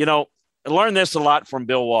 I learned this a lot from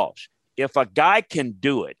Bill Walsh. If a guy can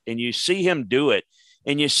do it and you see him do it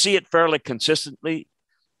and you see it fairly consistently,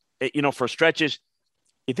 for stretches,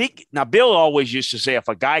 now Bill always used to say, if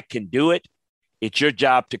a guy can do it, it's your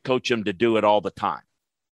job to coach him to do it all the time,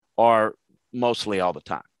 or mostly all the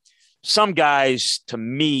time. Some guys, to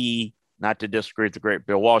me, not to disagree with the great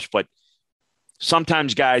Bill Walsh, but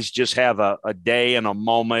sometimes guys just have a day and a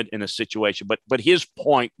moment in a situation. But his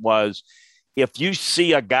point was, if you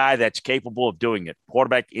see a guy that's capable of doing it,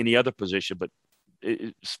 quarterback, any other position, but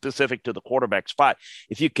specific to the quarterback spot,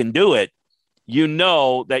 if you can do it, you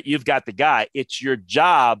know that you've got the guy. It's your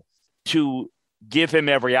job to give him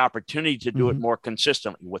every opportunity to do it more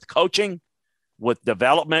consistently with coaching, with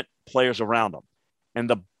development, players around him. And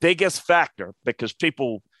the biggest factor, because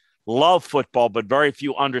people love football, but very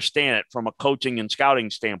few understand it from a coaching and scouting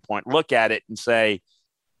standpoint, look at it and say,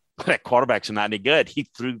 that quarterback's not any good. He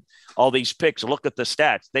threw all these picks. Look at the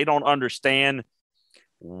stats. They don't understand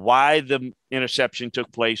why the interception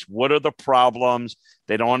took place. What are the problems?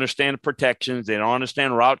 They don't understand protections. They don't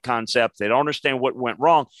understand route concepts. They don't understand what went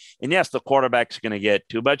wrong. And yes, the quarterback's going to get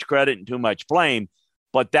too much credit and too much blame,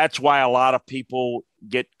 but that's why a lot of people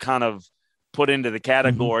get kind of put into the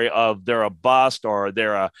category of they're a bust or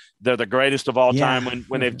they're the greatest of all time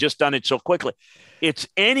when they've just done it so quickly. It's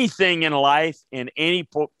anything in life, in any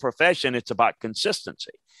profession, it's about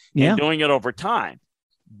consistency and doing it over time.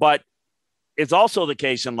 But it's also the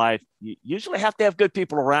case in life. You usually have to have good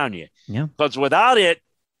people around you. Yeah. Because without it,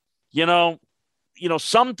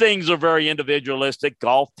 some things are very individualistic,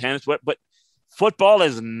 golf, tennis, but football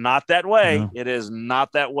is not that way. No. It is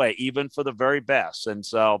not that way, even for the very best. And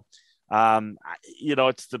so,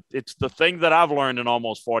 it's the thing that I've learned in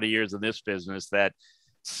almost 40 years in this business, that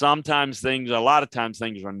a lot of times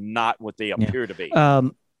things are not what they appear to be.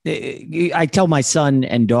 I tell my son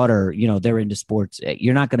and daughter, they're into sports.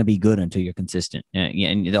 You're not going to be good until you're consistent.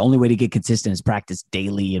 And the only way to get consistent is practice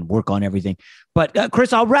daily and work on everything. But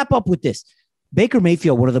Chris, I'll wrap up with this. Baker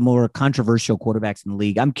Mayfield, one of the more controversial quarterbacks in the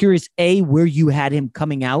league. I'm curious, A, where you had him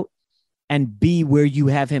coming out, and B, where you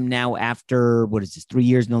have him now after, 3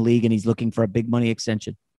 years in the league, and he's looking for a big money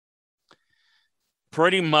extension.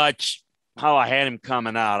 Pretty much how I had him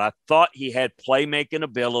coming out. I thought he had playmaking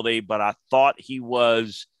ability, but I thought he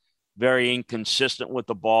was very inconsistent with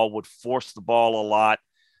the ball, would force the ball a lot.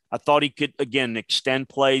 I thought he could, again, extend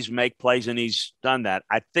plays, make plays, and he's done that.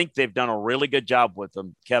 I think they've done a really good job with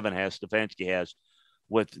him. Stefanski has,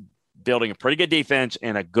 with building a pretty good defense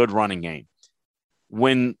and a good running game.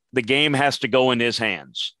 When the game has to go in his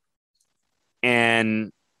hands,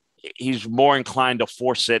 and he's more inclined to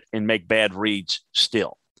force it and make bad reads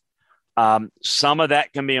still. Some of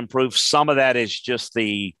that can be improved. Some of that is just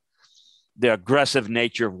the aggressive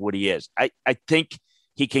nature of what he is. I think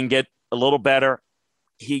he can get a little better.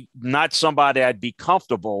 He not somebody I'd be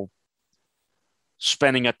comfortable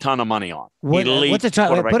spending a ton of money on. What's the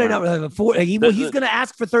time? Put it up. He's going to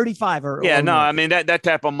ask for 35 or no. I mean, that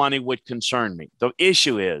type of money would concern me. The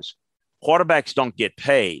issue is quarterbacks don't get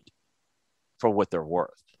paid for what they're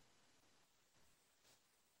worth.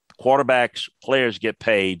 Players get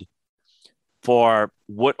paid for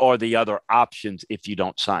what are the other options if you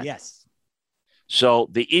don't sign. Yes. So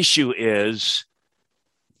the issue is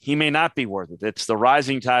he may not be worth it. It's the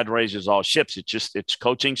rising tide raises all ships. It's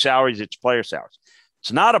coaching salaries, it's player salaries.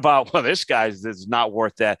 It's not about, this guy is not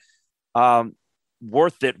worth that.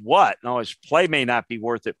 Worth it what? No, his play may not be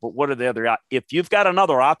worth it, but what are the other? If you've got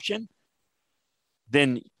another option,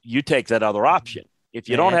 then you take that other option. If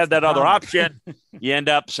you don't have that other option, you end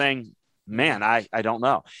up saying, man, I don't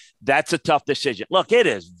know. That's a tough decision. Look, it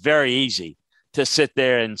is very easy to sit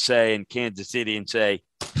there and say in Kansas City and say,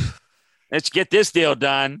 let's get this deal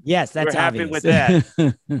done. Yes, that's We're happy with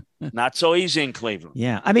that. Not so easy in Cleveland.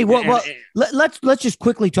 Yeah. I mean, let's just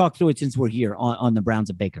quickly talk through it since we're here on the Browns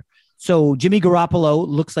and Baker. So Jimmy Garoppolo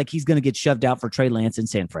looks like he's going to get shoved out for Trey Lance in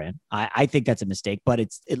San Fran. I think that's a mistake, but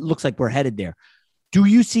it looks like we're headed there. Do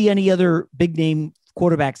you see any other big name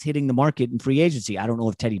quarterbacks hitting the market in free agency? I don't know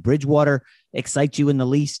if Teddy Bridgewater excites you in the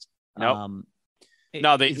least. Nope.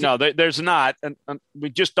 There's not. And we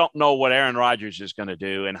just don't know what Aaron Rodgers is going to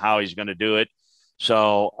do and how he's going to do it.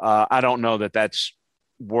 So I don't know that that's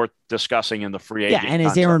worth discussing in the free agent. Yeah, and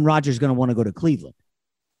is Aaron Rodgers going to want to go to Cleveland?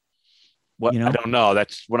 I don't know.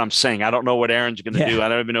 That's what I'm saying. I don't know what Aaron's going to do. I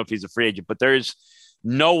don't even know if he's a free agent. But there's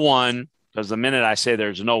no one, because the minute I say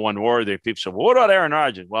there's no one worthy, people say, well, what about Aaron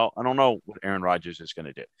Rodgers? Well, I don't know what Aaron Rodgers is going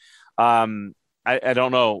to do. I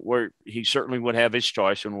don't know where he certainly would have his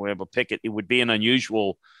choice and we're able to pick it. It would be an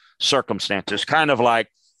unusual circumstances, kind of like,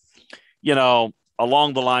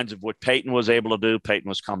 along the lines of what Peyton was able to do. Peyton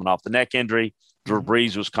was coming off the neck injury. Drew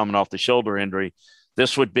Brees was coming off the shoulder injury.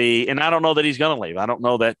 This would be, and I don't know that he's going to leave. I don't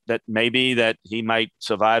know that maybe that he might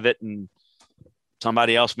survive it and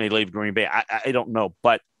somebody else may leave Green Bay. I don't know,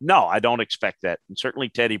 but no, I don't expect that. And certainly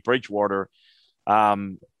Teddy Bridgewater,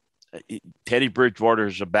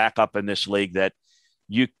 is a backup in this league that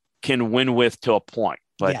you can win with to a point.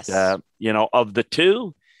 But, of the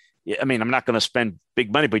two, I mean, I'm not going to spend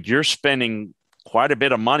big money, but you're spending quite a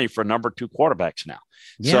bit of money for number two quarterbacks now.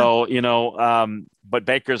 Yeah. So, but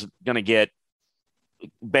Baker's going to get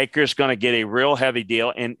a real heavy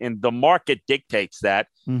deal, and the market dictates that.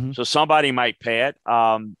 Mm-hmm. So somebody might pay it.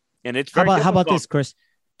 And it's very how about this, Chris?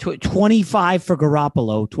 25 for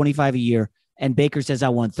Garoppolo, 25 a year. And Baker says, I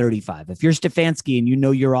want 35. If you're Stefanski and you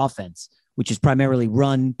know your offense, which is primarily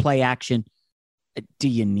run, play action, do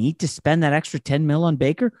you need to spend that extra $10 million on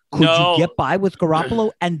Baker? Could you get by with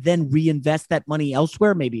Garoppolo and then reinvest that money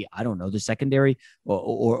elsewhere? Maybe, I don't know, the secondary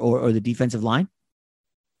or the defensive line?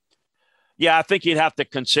 Yeah, I think you'd have to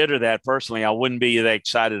consider that personally. I wouldn't be that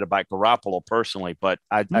excited about Garoppolo personally, but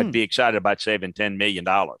I'd be excited about saving $10 million.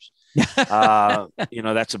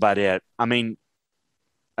 That's about it. I mean,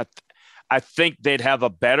 I think they'd have a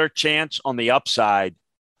better chance on the upside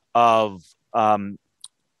of Garoppolo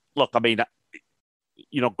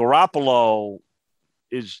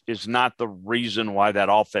is not the reason why that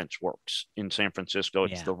offense works in San Francisco.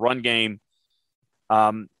 It's the run game.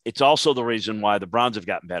 It's also the reason why the Browns have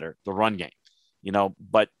gotten better, the run game.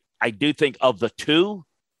 But I do think of the two,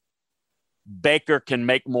 Baker can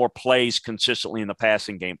make more plays consistently in the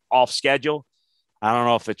passing game off schedule. I don't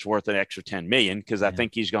know if it's worth an extra $10 million because I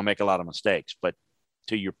think he's going to make a lot of mistakes. But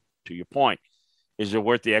to your point, is it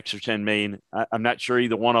worth the extra $10 million? I'm not sure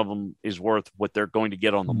either one of them is worth what they're going to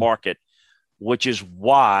get on the market, which is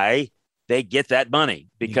why they get that money,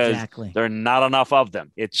 because there are not enough of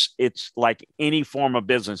them. It's like any form of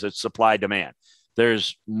business. It's supply demand.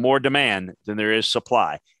 There's more demand than there is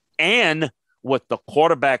supply. And with the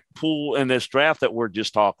quarterback pool in this draft that we're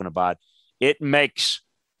just talking about, it makes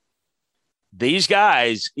these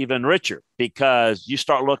guys even richer, because you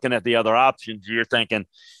start looking at the other options. You're thinking,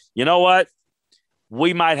 you know what?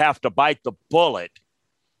 We might have to bite the bullet,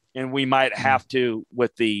 and we might have to,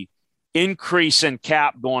 with the increase in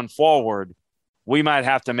cap going forward, we might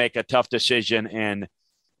have to make a tough decision, and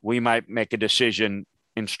we might make a decision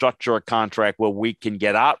and structure a contract where we can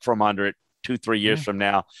get out from under it 2-3 years from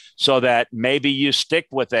now, so that maybe you stick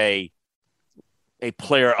with a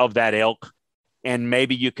player of that ilk, and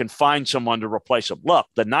maybe you can find someone to replace him. Look,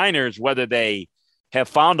 the Niners, whether they have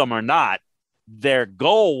found them or not, their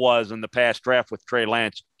goal was in the past draft with Trey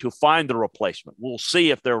Lance to find the replacement. We'll see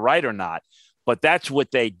if they're right or not, but that's what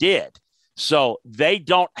they did. So they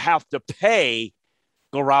don't have to pay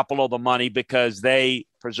Garoppolo the money because they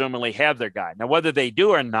presumably have their guy. Now, whether they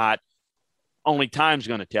do or not, only time's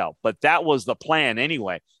going to tell. But that was the plan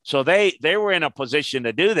anyway. So they were in a position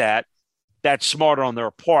to do that. That's smarter on their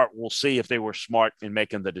part. We'll see if they were smart in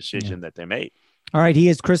making the decision that they made. All right. He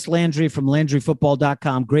is Chris Landry from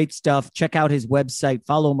LandryFootball.com. Great stuff. Check out his website.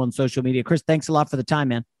 Follow him on social media. Chris, thanks a lot for the time,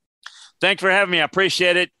 man. Thanks for having me. I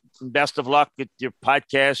appreciate it. Best of luck with your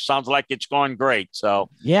podcast. Sounds like it's going great. So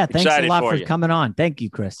yeah, thanks a lot for coming on. Thank you,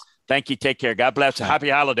 Chris. Thank you. Take care. God bless. Happy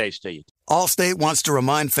holidays to you. Allstate wants to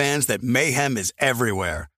remind fans that mayhem is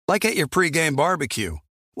everywhere, like at your pregame barbecue.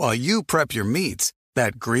 While you prep your meats,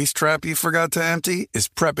 that grease trap you forgot to empty is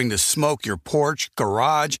prepping to smoke your porch,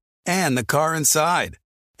 garage, and the car inside.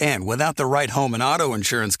 And without the right home and auto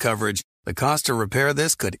insurance coverage, the cost to repair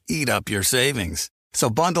this could eat up your savings. So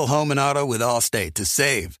bundle home and auto with Allstate to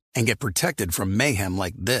save and get protected from mayhem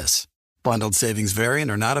like this. Bundled savings vary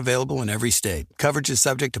and are not available in every state. Coverage is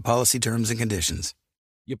subject to policy terms and conditions.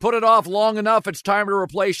 You put it off long enough, it's time to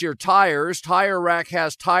replace your tires. Tire Rack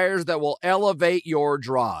has tires that will elevate your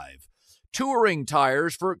drive. Touring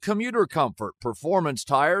tires for commuter comfort, performance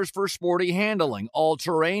tires for sporty handling,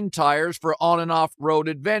 all-terrain tires for on- and off-road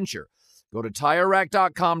adventure. Go to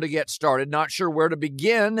TireRack.com to get started. Not sure where to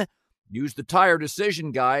begin? Use the Tire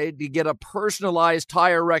Decision Guide to get a personalized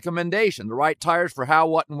tire recommendation, the right tires for how,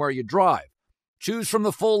 what, and where you drive. Choose from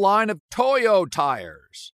the full line of Toyo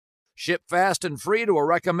tires. Ship fast and free to a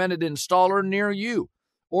recommended installer near you.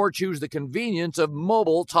 Or choose the convenience of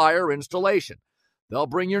mobile tire installation. They'll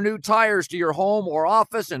bring your new tires to your home or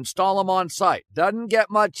office, install them on site. Doesn't get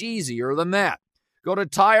much easier than that. Go to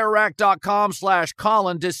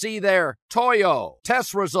TireRack.com/Colin to see their Toyo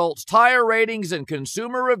test results, tire ratings, and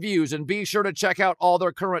consumer reviews, and be sure to check out all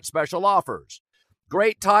their current special offers.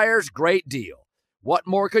 Great tires, great deal. What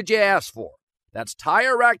more could you ask for? That's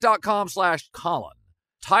TireRack.com/Colin.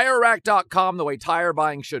 TireRack.com, the way tire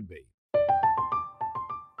buying should be.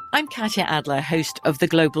 I'm Katya Adler, host of The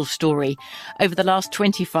Global Story. Over the last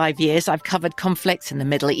 25 years, I've covered conflicts in the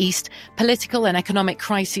Middle East, political and economic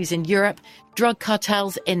crises in Europe, drug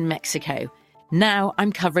cartels in Mexico. Now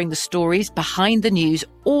I'm covering the stories behind the news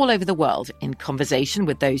all over the world in conversation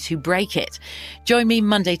with those who break it. Join me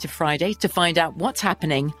Monday to Friday to find out what's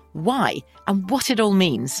happening, why, and what it all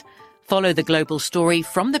means. Follow The Global Story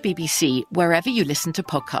from the BBC wherever you listen to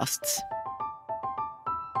podcasts.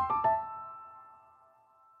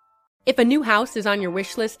 If a new house is on your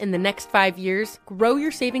wish list in the next 5 years, grow your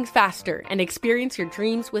savings faster and experience your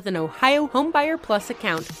dreams with an Ohio Homebuyer Plus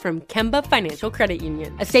account from Kemba Financial Credit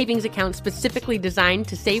Union. A savings account specifically designed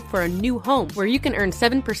to save for a new home, where you can earn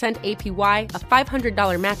 7% APY, a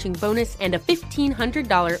 $500 matching bonus, and a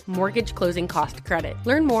 $1,500 mortgage closing cost credit.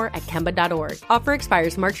 Learn more at Kemba.org. Offer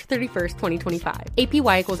expires March 31st, 2025.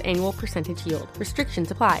 APY equals annual percentage yield. Restrictions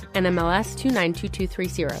apply. NMLS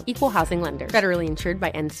 292230. Equal housing lender. Federally insured by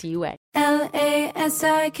NCUA.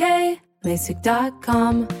 LASIK,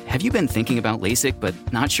 LASIK.com. Have you been thinking about LASIK but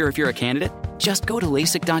not sure if you're a candidate? Just go to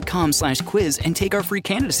LASIK.com/quiz and take our free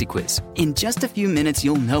candidacy quiz. In just a few minutes,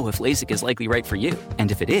 you'll know if LASIK is likely right for you.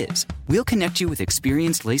 And if it is, we'll connect you with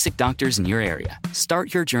experienced LASIK doctors in your area.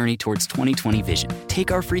 Start your journey towards 20/20 vision. Take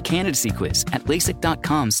our free candidacy quiz at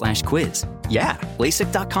LASIK.com/quiz. Yeah,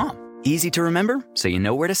 LASIK.com. Easy to remember, so you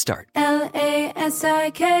know where to start.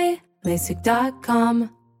 LASIK,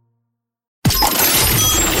 LASIK.com.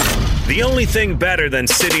 The only thing better than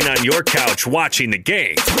sitting on your couch watching the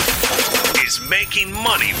game is making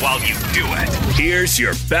money while you do it. Here's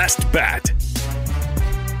your best bet.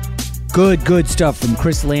 Good stuff from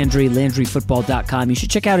Chris Landry, LandryFootball.com. You should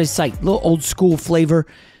check out his site. A little old school flavor.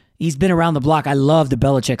 He's been around the block. I love the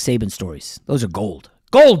Belichick-Saban stories. Those are gold.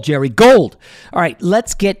 Gold, Jerry, gold. All right,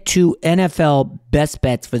 let's get to NFL best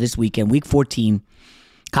bets for this weekend, Week 14.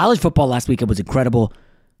 College football last weekend was incredible.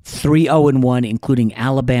 3-0-1, including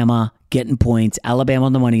Alabama getting points. Alabama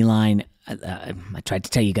on the money line. I tried to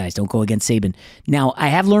tell you guys, don't go against Saban. Now, I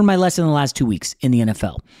have learned my lesson in the last 2 weeks in the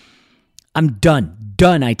NFL. I'm done,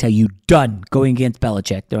 I tell you, done going against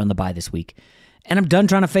Belichick. They're on the bye this week. And I'm done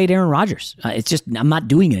trying to fade Aaron Rodgers. I'm not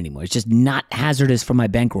doing it anymore. It's just not hazardous for my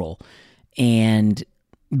bankroll. And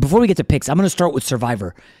before we get to picks, I'm going to start with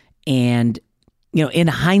Survivor. And, in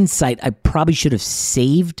hindsight, I probably should have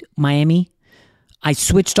saved Miami. I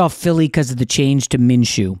switched off Philly because of the change to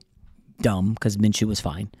Minshew. Dumb, because Minshew was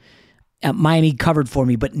fine. Miami covered for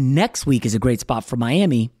me, but next week is a great spot for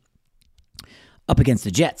Miami up against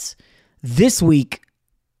the Jets. This week,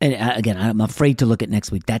 and again, I'm afraid to look at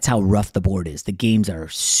next week. That's how rough the board is. The games are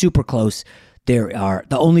super close. The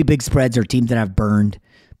only big spreads are teams that I've burned.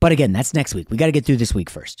 But again, that's next week. We got to get through this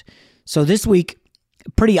week first. So this week,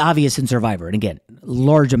 pretty obvious in Survivor. And again,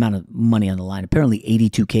 large amount of money on the line. Apparently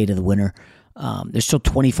 $82K to the winner. There's still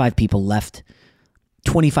 25 people left.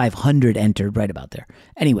 2,500 entered, right about there.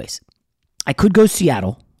 Anyways, I could go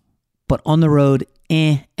Seattle, but on the road,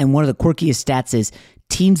 And one of the quirkiest stats is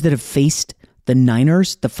teams that have faced the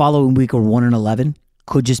Niners the following week are 1-11.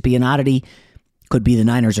 Could just be an oddity. Could be the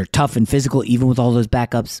Niners are tough and physical, even with all those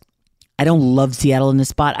backups. I don't love Seattle in this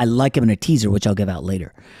spot. I like them in a teaser, which I'll give out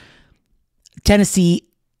later. Tennessee,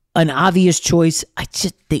 an obvious choice.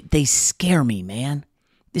 They scare me, man.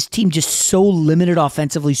 This team just so limited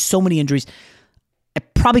offensively, so many injuries. I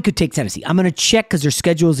probably could take Tennessee. I'm going to check because their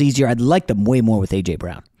schedule is easier. I'd like them way more with A.J.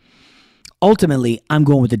 Brown. Ultimately, I'm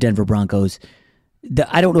going with the Denver Broncos.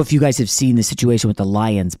 I don't know if you guys have seen the situation with the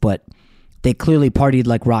Lions, but they clearly partied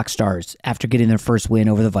like rock stars after getting their first win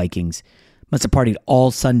over the Vikings. Must have partied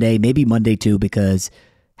all Sunday, maybe Monday too, because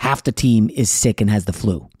half the team is sick and has the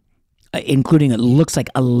flu, including it looks like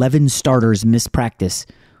 11 starters missed practice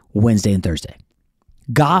Wednesday and Thursday.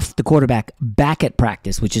 Goff, the quarterback, back at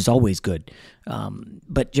practice, which is always good.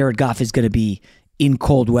 But Jared Goff is going to be in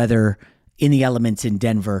cold weather, in the elements in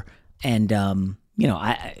Denver. And,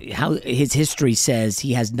 how his history says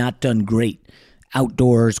he has not done great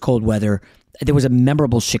outdoors, cold weather. There was a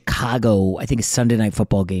memorable Chicago, I think a Sunday night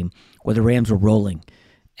football game where the Rams were rolling.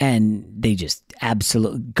 And they just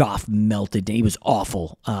Goff melted. He was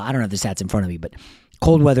awful. I don't have the stats in front of me, but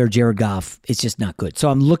cold weather, Jared Goff, it's just not good. So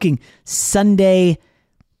I'm looking Sunday,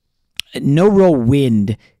 no real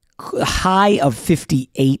wind, high of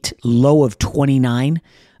 58, low of 29.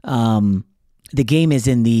 The game is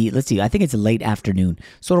in I think it's a late afternoon.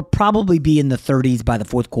 So it'll probably be in the 30s by the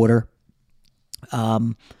fourth quarter. I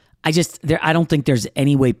don't think there's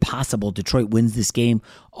any way possible Detroit wins this game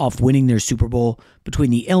off winning their Super Bowl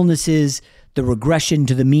between the illnesses, the regression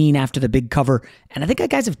to the mean after the big cover. And I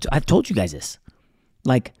think I've told you guys this.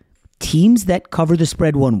 Like, teams that cover the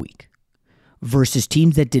spread 1 week versus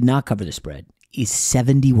teams that did not cover the spread is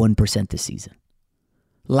 71% this season.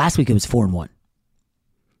 Last week it was 4-1.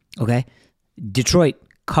 Okay? Detroit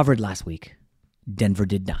covered last week. Denver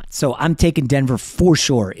did not. So I'm taking Denver for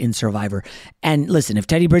sure in Survivor. And listen, if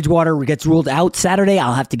Teddy Bridgewater gets ruled out Saturday,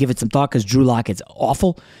 I'll have to give it some thought because Drew Lock is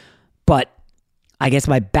awful. But I guess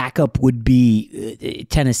my backup would be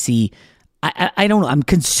Tennessee. I don't know. I'm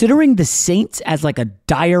considering the Saints as like a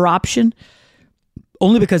dire option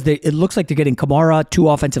only because it looks like they're getting Kamara, 2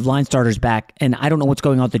 offensive line starters back. And I don't know what's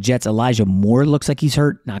going on with the Jets. Elijah Moore looks like he's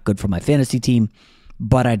hurt. Not good for my fantasy team.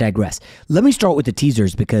 But I digress. Let me start with the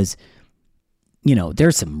teasers because,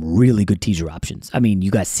 there's some really good teaser options. I mean, you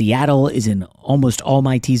got Seattle is in almost all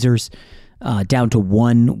my teasers, down to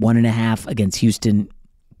 1.5 against Houston.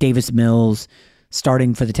 Davis Mills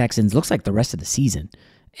starting for the Texans. Looks like the rest of the season.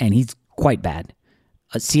 And he's quite bad.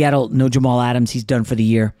 Seattle, no Jamal Adams. He's done for the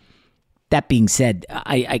year. That being said,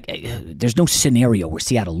 there's no scenario where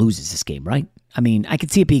Seattle loses this game, right? I mean, I could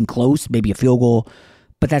see it being close, maybe a field goal.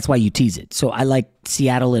 But that's why you tease it. So I like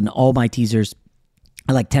Seattle in all my teasers.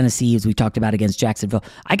 I like Tennessee, as we talked about, against Jacksonville.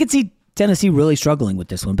 I could see Tennessee really struggling with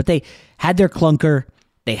this one. But they had their clunker.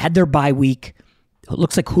 They had their bye week. It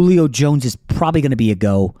looks like Julio Jones is probably going to be a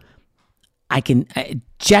go.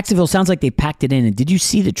 Jacksonville sounds like they packed it in. And did you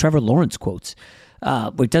see the Trevor Lawrence quotes?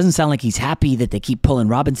 Where it doesn't sound like he's happy that they keep pulling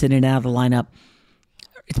Robinson in and out of the lineup.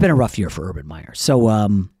 It's been a rough year for Urban Meyer. So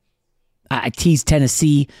I tease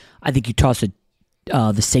Tennessee. I think you toss a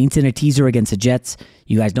the Saints in a teaser against the Jets.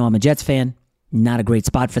 You guys know I'm a Jets fan. Not a great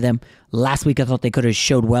spot for them. Last week I thought they could have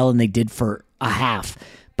showed well, and they did for a half.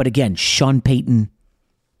 But again, Sean Payton,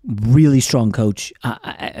 really strong coach.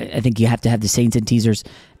 I think you have to have the Saints in teasers.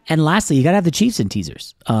 And lastly, you got to have the Chiefs in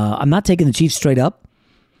teasers. I'm not taking the Chiefs straight up,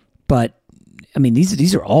 but I mean,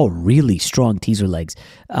 these are all really strong teaser legs.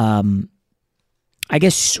 I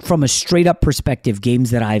guess from a straight up perspective,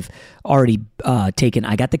 games that I've already taken,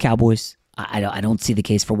 I got the Cowboys. I don't see the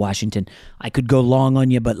case for Washington. I could go long on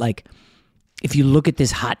you, but like, if you look at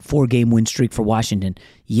this hot 4-game win streak for Washington,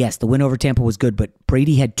 yes, the win over Tampa was good, but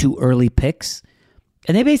Brady had 2 early picks,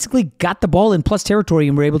 and they basically got the ball in plus territory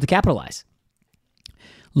and were able to capitalize.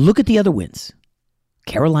 Look at the other wins.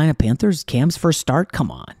 Carolina Panthers, Cam's first start,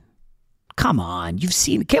 come on. You've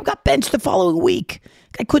seen Cam got benched the following week.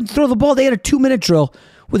 Guy couldn't throw the ball. They had a 2-minute drill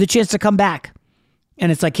with a chance to come back.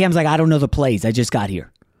 And it's like Cam's like, I don't know the plays. I just got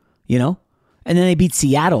here. You know? And then they beat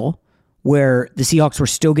Seattle, where the Seahawks were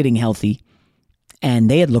still getting healthy. And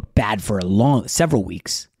they had looked bad for several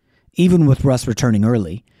weeks, even with Russ returning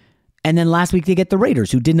early. And then last week they get the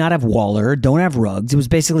Raiders, who did not have Waller, don't have Ruggs. It was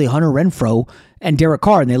basically Hunter Renfrow and Derek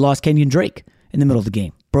Carr, and they lost Kenyon Drake in the middle of the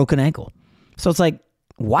game. Broken ankle. So it's like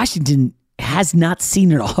Washington has not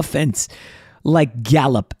seen an offense like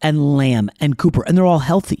Gallup and Lamb and Cooper, and they're all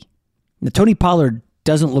healthy. Now, Tony Pollard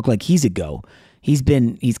doesn't look like he's a go. He's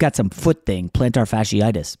got some foot thing, plantar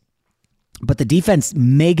fasciitis. But the defense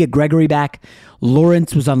may get Gregory back.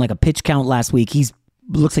 Lawrence was on like a pitch count last week.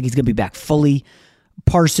 Looks like he's going to be back fully.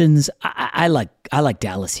 Parsons, I like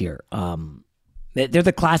Dallas here. They're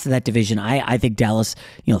the class of that division. I think Dallas,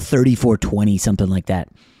 34-20, something like that.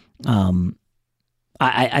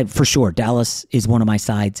 I for sure, Dallas is one of my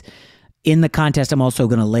sides. In the contest, I'm also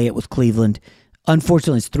going to lay it with Cleveland.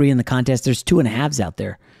 Unfortunately, it's 3 in the contest. There's 2.5s out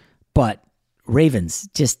there. But Ravens,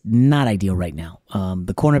 just not ideal right now.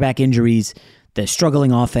 The cornerback injuries, the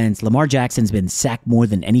struggling offense. Lamar Jackson's been sacked more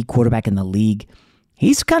than any quarterback in the league.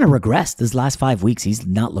 He's kind of regressed this last 5 weeks. He's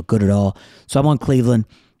not looked good at all. So I'm on Cleveland.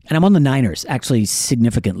 And I'm on the Niners, actually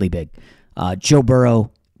significantly big. Joe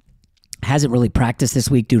Burrow hasn't really practiced this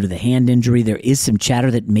week due to the hand injury. There is some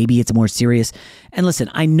chatter that maybe it's more serious. And listen,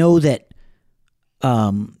 I know that,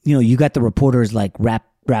 you got the reporters like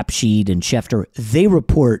Rap Sheet and Schefter. They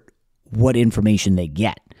report what information they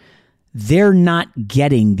get. They're not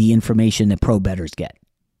getting the information that pro bettors get.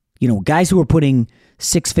 Guys who are putting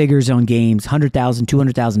 6 figures on games, $100,000,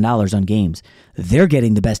 $200,000 on games, they're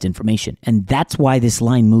getting the best information. And that's why this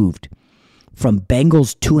line moved from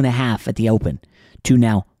Bengals 2.5 at the open to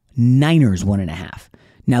now Niners 1.5.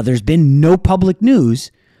 Now, there's been no public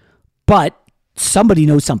news, but somebody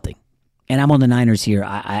knows something. And I'm on the Niners here.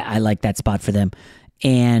 I like that spot for them.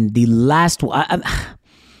 And the last one,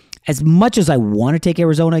 as much as I want to take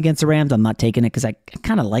Arizona against the Rams, I'm not taking it because I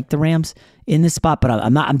kind of like the Rams in this spot, but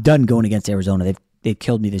I'm done going against Arizona. They've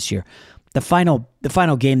killed me this year. The final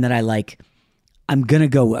game that I like, I'm going to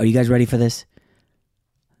go. Are you guys ready for this?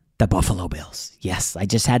 The Buffalo Bills. Yes, I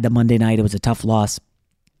just had the Monday night. It was a tough loss.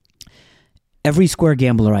 Every square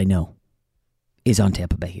gambler I know is on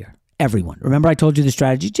Tampa Bay here. Everyone. Remember I told you the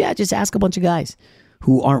strategy? Yeah, just ask a bunch of guys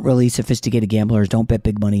who aren't really sophisticated gamblers, don't bet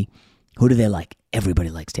big money. Who do they like? Everybody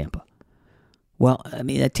likes Tampa. Well, I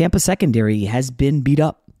mean, that Tampa secondary has been beat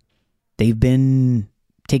up. They've been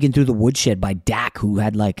taken through the woodshed by Dak, who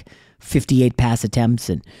had like 58 pass attempts,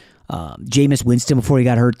 and Jameis Winston, before he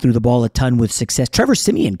got hurt, threw the ball a ton with success. Trevor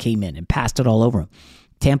Siemian came in and passed it all over him.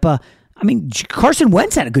 Tampa, I mean, Carson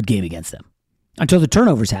Wentz had a good game against them until the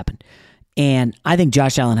turnovers happened. And I think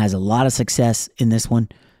Josh Allen has a lot of success in this one.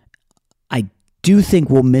 I do think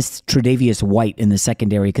we'll miss Tre'Davious White in the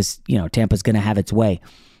secondary because, Tampa's going to have its way.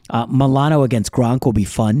 Milano against Gronk will be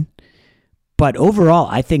fun. But overall,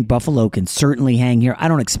 I think Buffalo can certainly hang here. I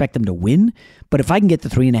don't expect them to win, but if I can get the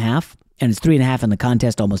 3.5, and it's 3.5 in the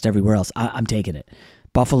contest almost everywhere else, I'm taking it.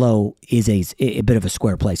 Buffalo is a bit of a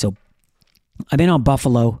square play. So I'm in on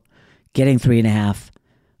Buffalo, getting 3.5.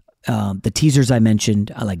 The teasers I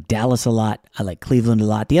mentioned, I like Dallas a lot. I like Cleveland a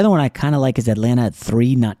lot. The other one I kind of like is Atlanta at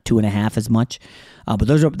 3, not 2.5 as much. But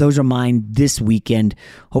those are mine this weekend.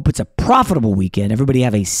 Hope it's a profitable weekend. Everybody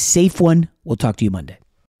have a safe one. We'll talk to you Monday.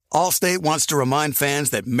 Allstate wants to remind fans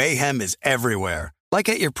that mayhem is everywhere, like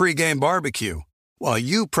at your pregame barbecue. While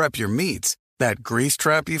you prep your meats, that grease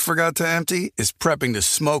trap you forgot to empty is prepping to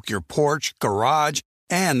smoke your porch, garage,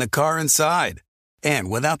 and the car inside.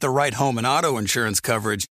 And without the right home and auto insurance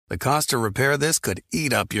coverage, the cost to repair this could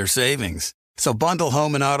eat up your savings. So bundle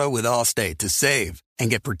home and auto with Allstate to save and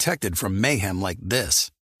get protected from mayhem like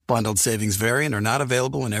this. Bundled savings vary and are not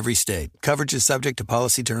available in every state. Coverage is subject to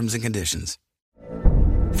policy terms and conditions.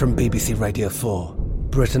 From BBC Radio 4,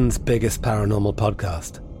 Britain's biggest paranormal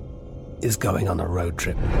podcast is going on a road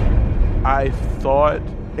trip. I thought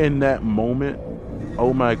in that moment,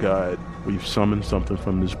 oh my God, we've summoned something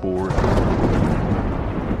from this board.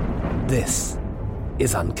 This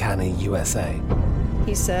is Uncanny USA.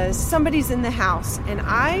 He says, somebody's in the house, and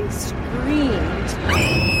I screamed.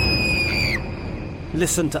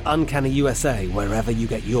 Listen to Uncanny USA wherever you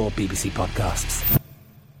get your BBC podcasts,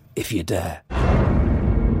 if you dare.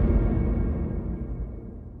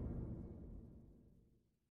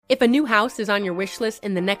 If a new house is on your wish list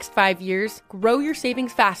in the next 5 years, grow your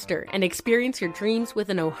savings faster and experience your dreams with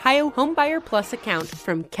an Ohio Homebuyer Plus account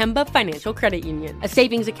from Kemba Financial Credit Union. A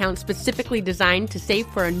savings account specifically designed to save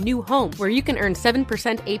for a new home, where you can earn 7%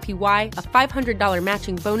 APY, a $500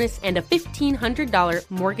 matching bonus, and a $1,500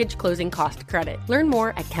 mortgage closing cost credit. Learn more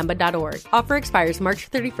at Kemba.org. Offer expires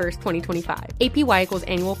March 31st, 2025. APY equals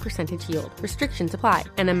annual percentage yield. Restrictions apply.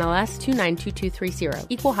 NMLS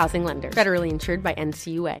 292230. Equal housing lender. Federally insured by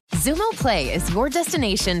NCUA. Xumo Play is your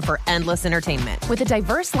destination for endless entertainment. With a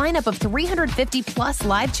diverse lineup of 350 plus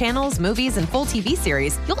live channels, movies, and full TV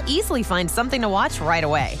series, you'll easily find something to watch right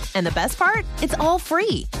away. And the best part? It's all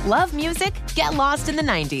free. Love music? Get lost in the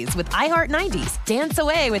 90s with iHeart 90s, dance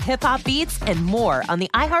away with hip-hop beats, and more on the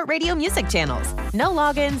iHeartRadio music channels. No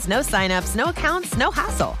logins, no signups, no accounts, no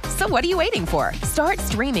hassle. So what are you waiting for? Start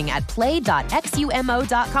streaming at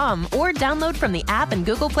play.xumo.com or download from the app and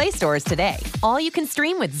Google Play stores today. All you can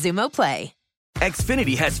stream with Xumo Play.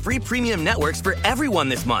 Xfinity has free premium networks for everyone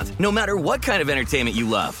this month, no matter what kind of entertainment you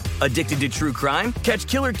love. Addicted to true crime? Catch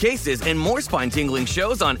killer cases and more spine-tingling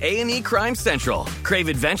shows on A&E Crime Central. Crave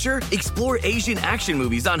adventure? Explore Asian action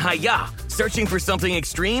movies on Hi-Ya. Searching for something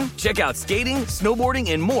extreme? Check out skating, snowboarding,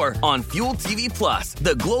 and more on Fuel TV Plus,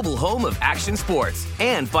 the global home of action sports.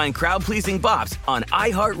 And find crowd-pleasing bops on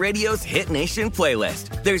iHeartRadio's Hit Nation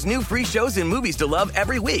playlist. There's new free shows and movies to love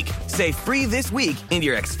every week. Say free this week in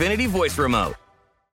your Xfinity voice remote.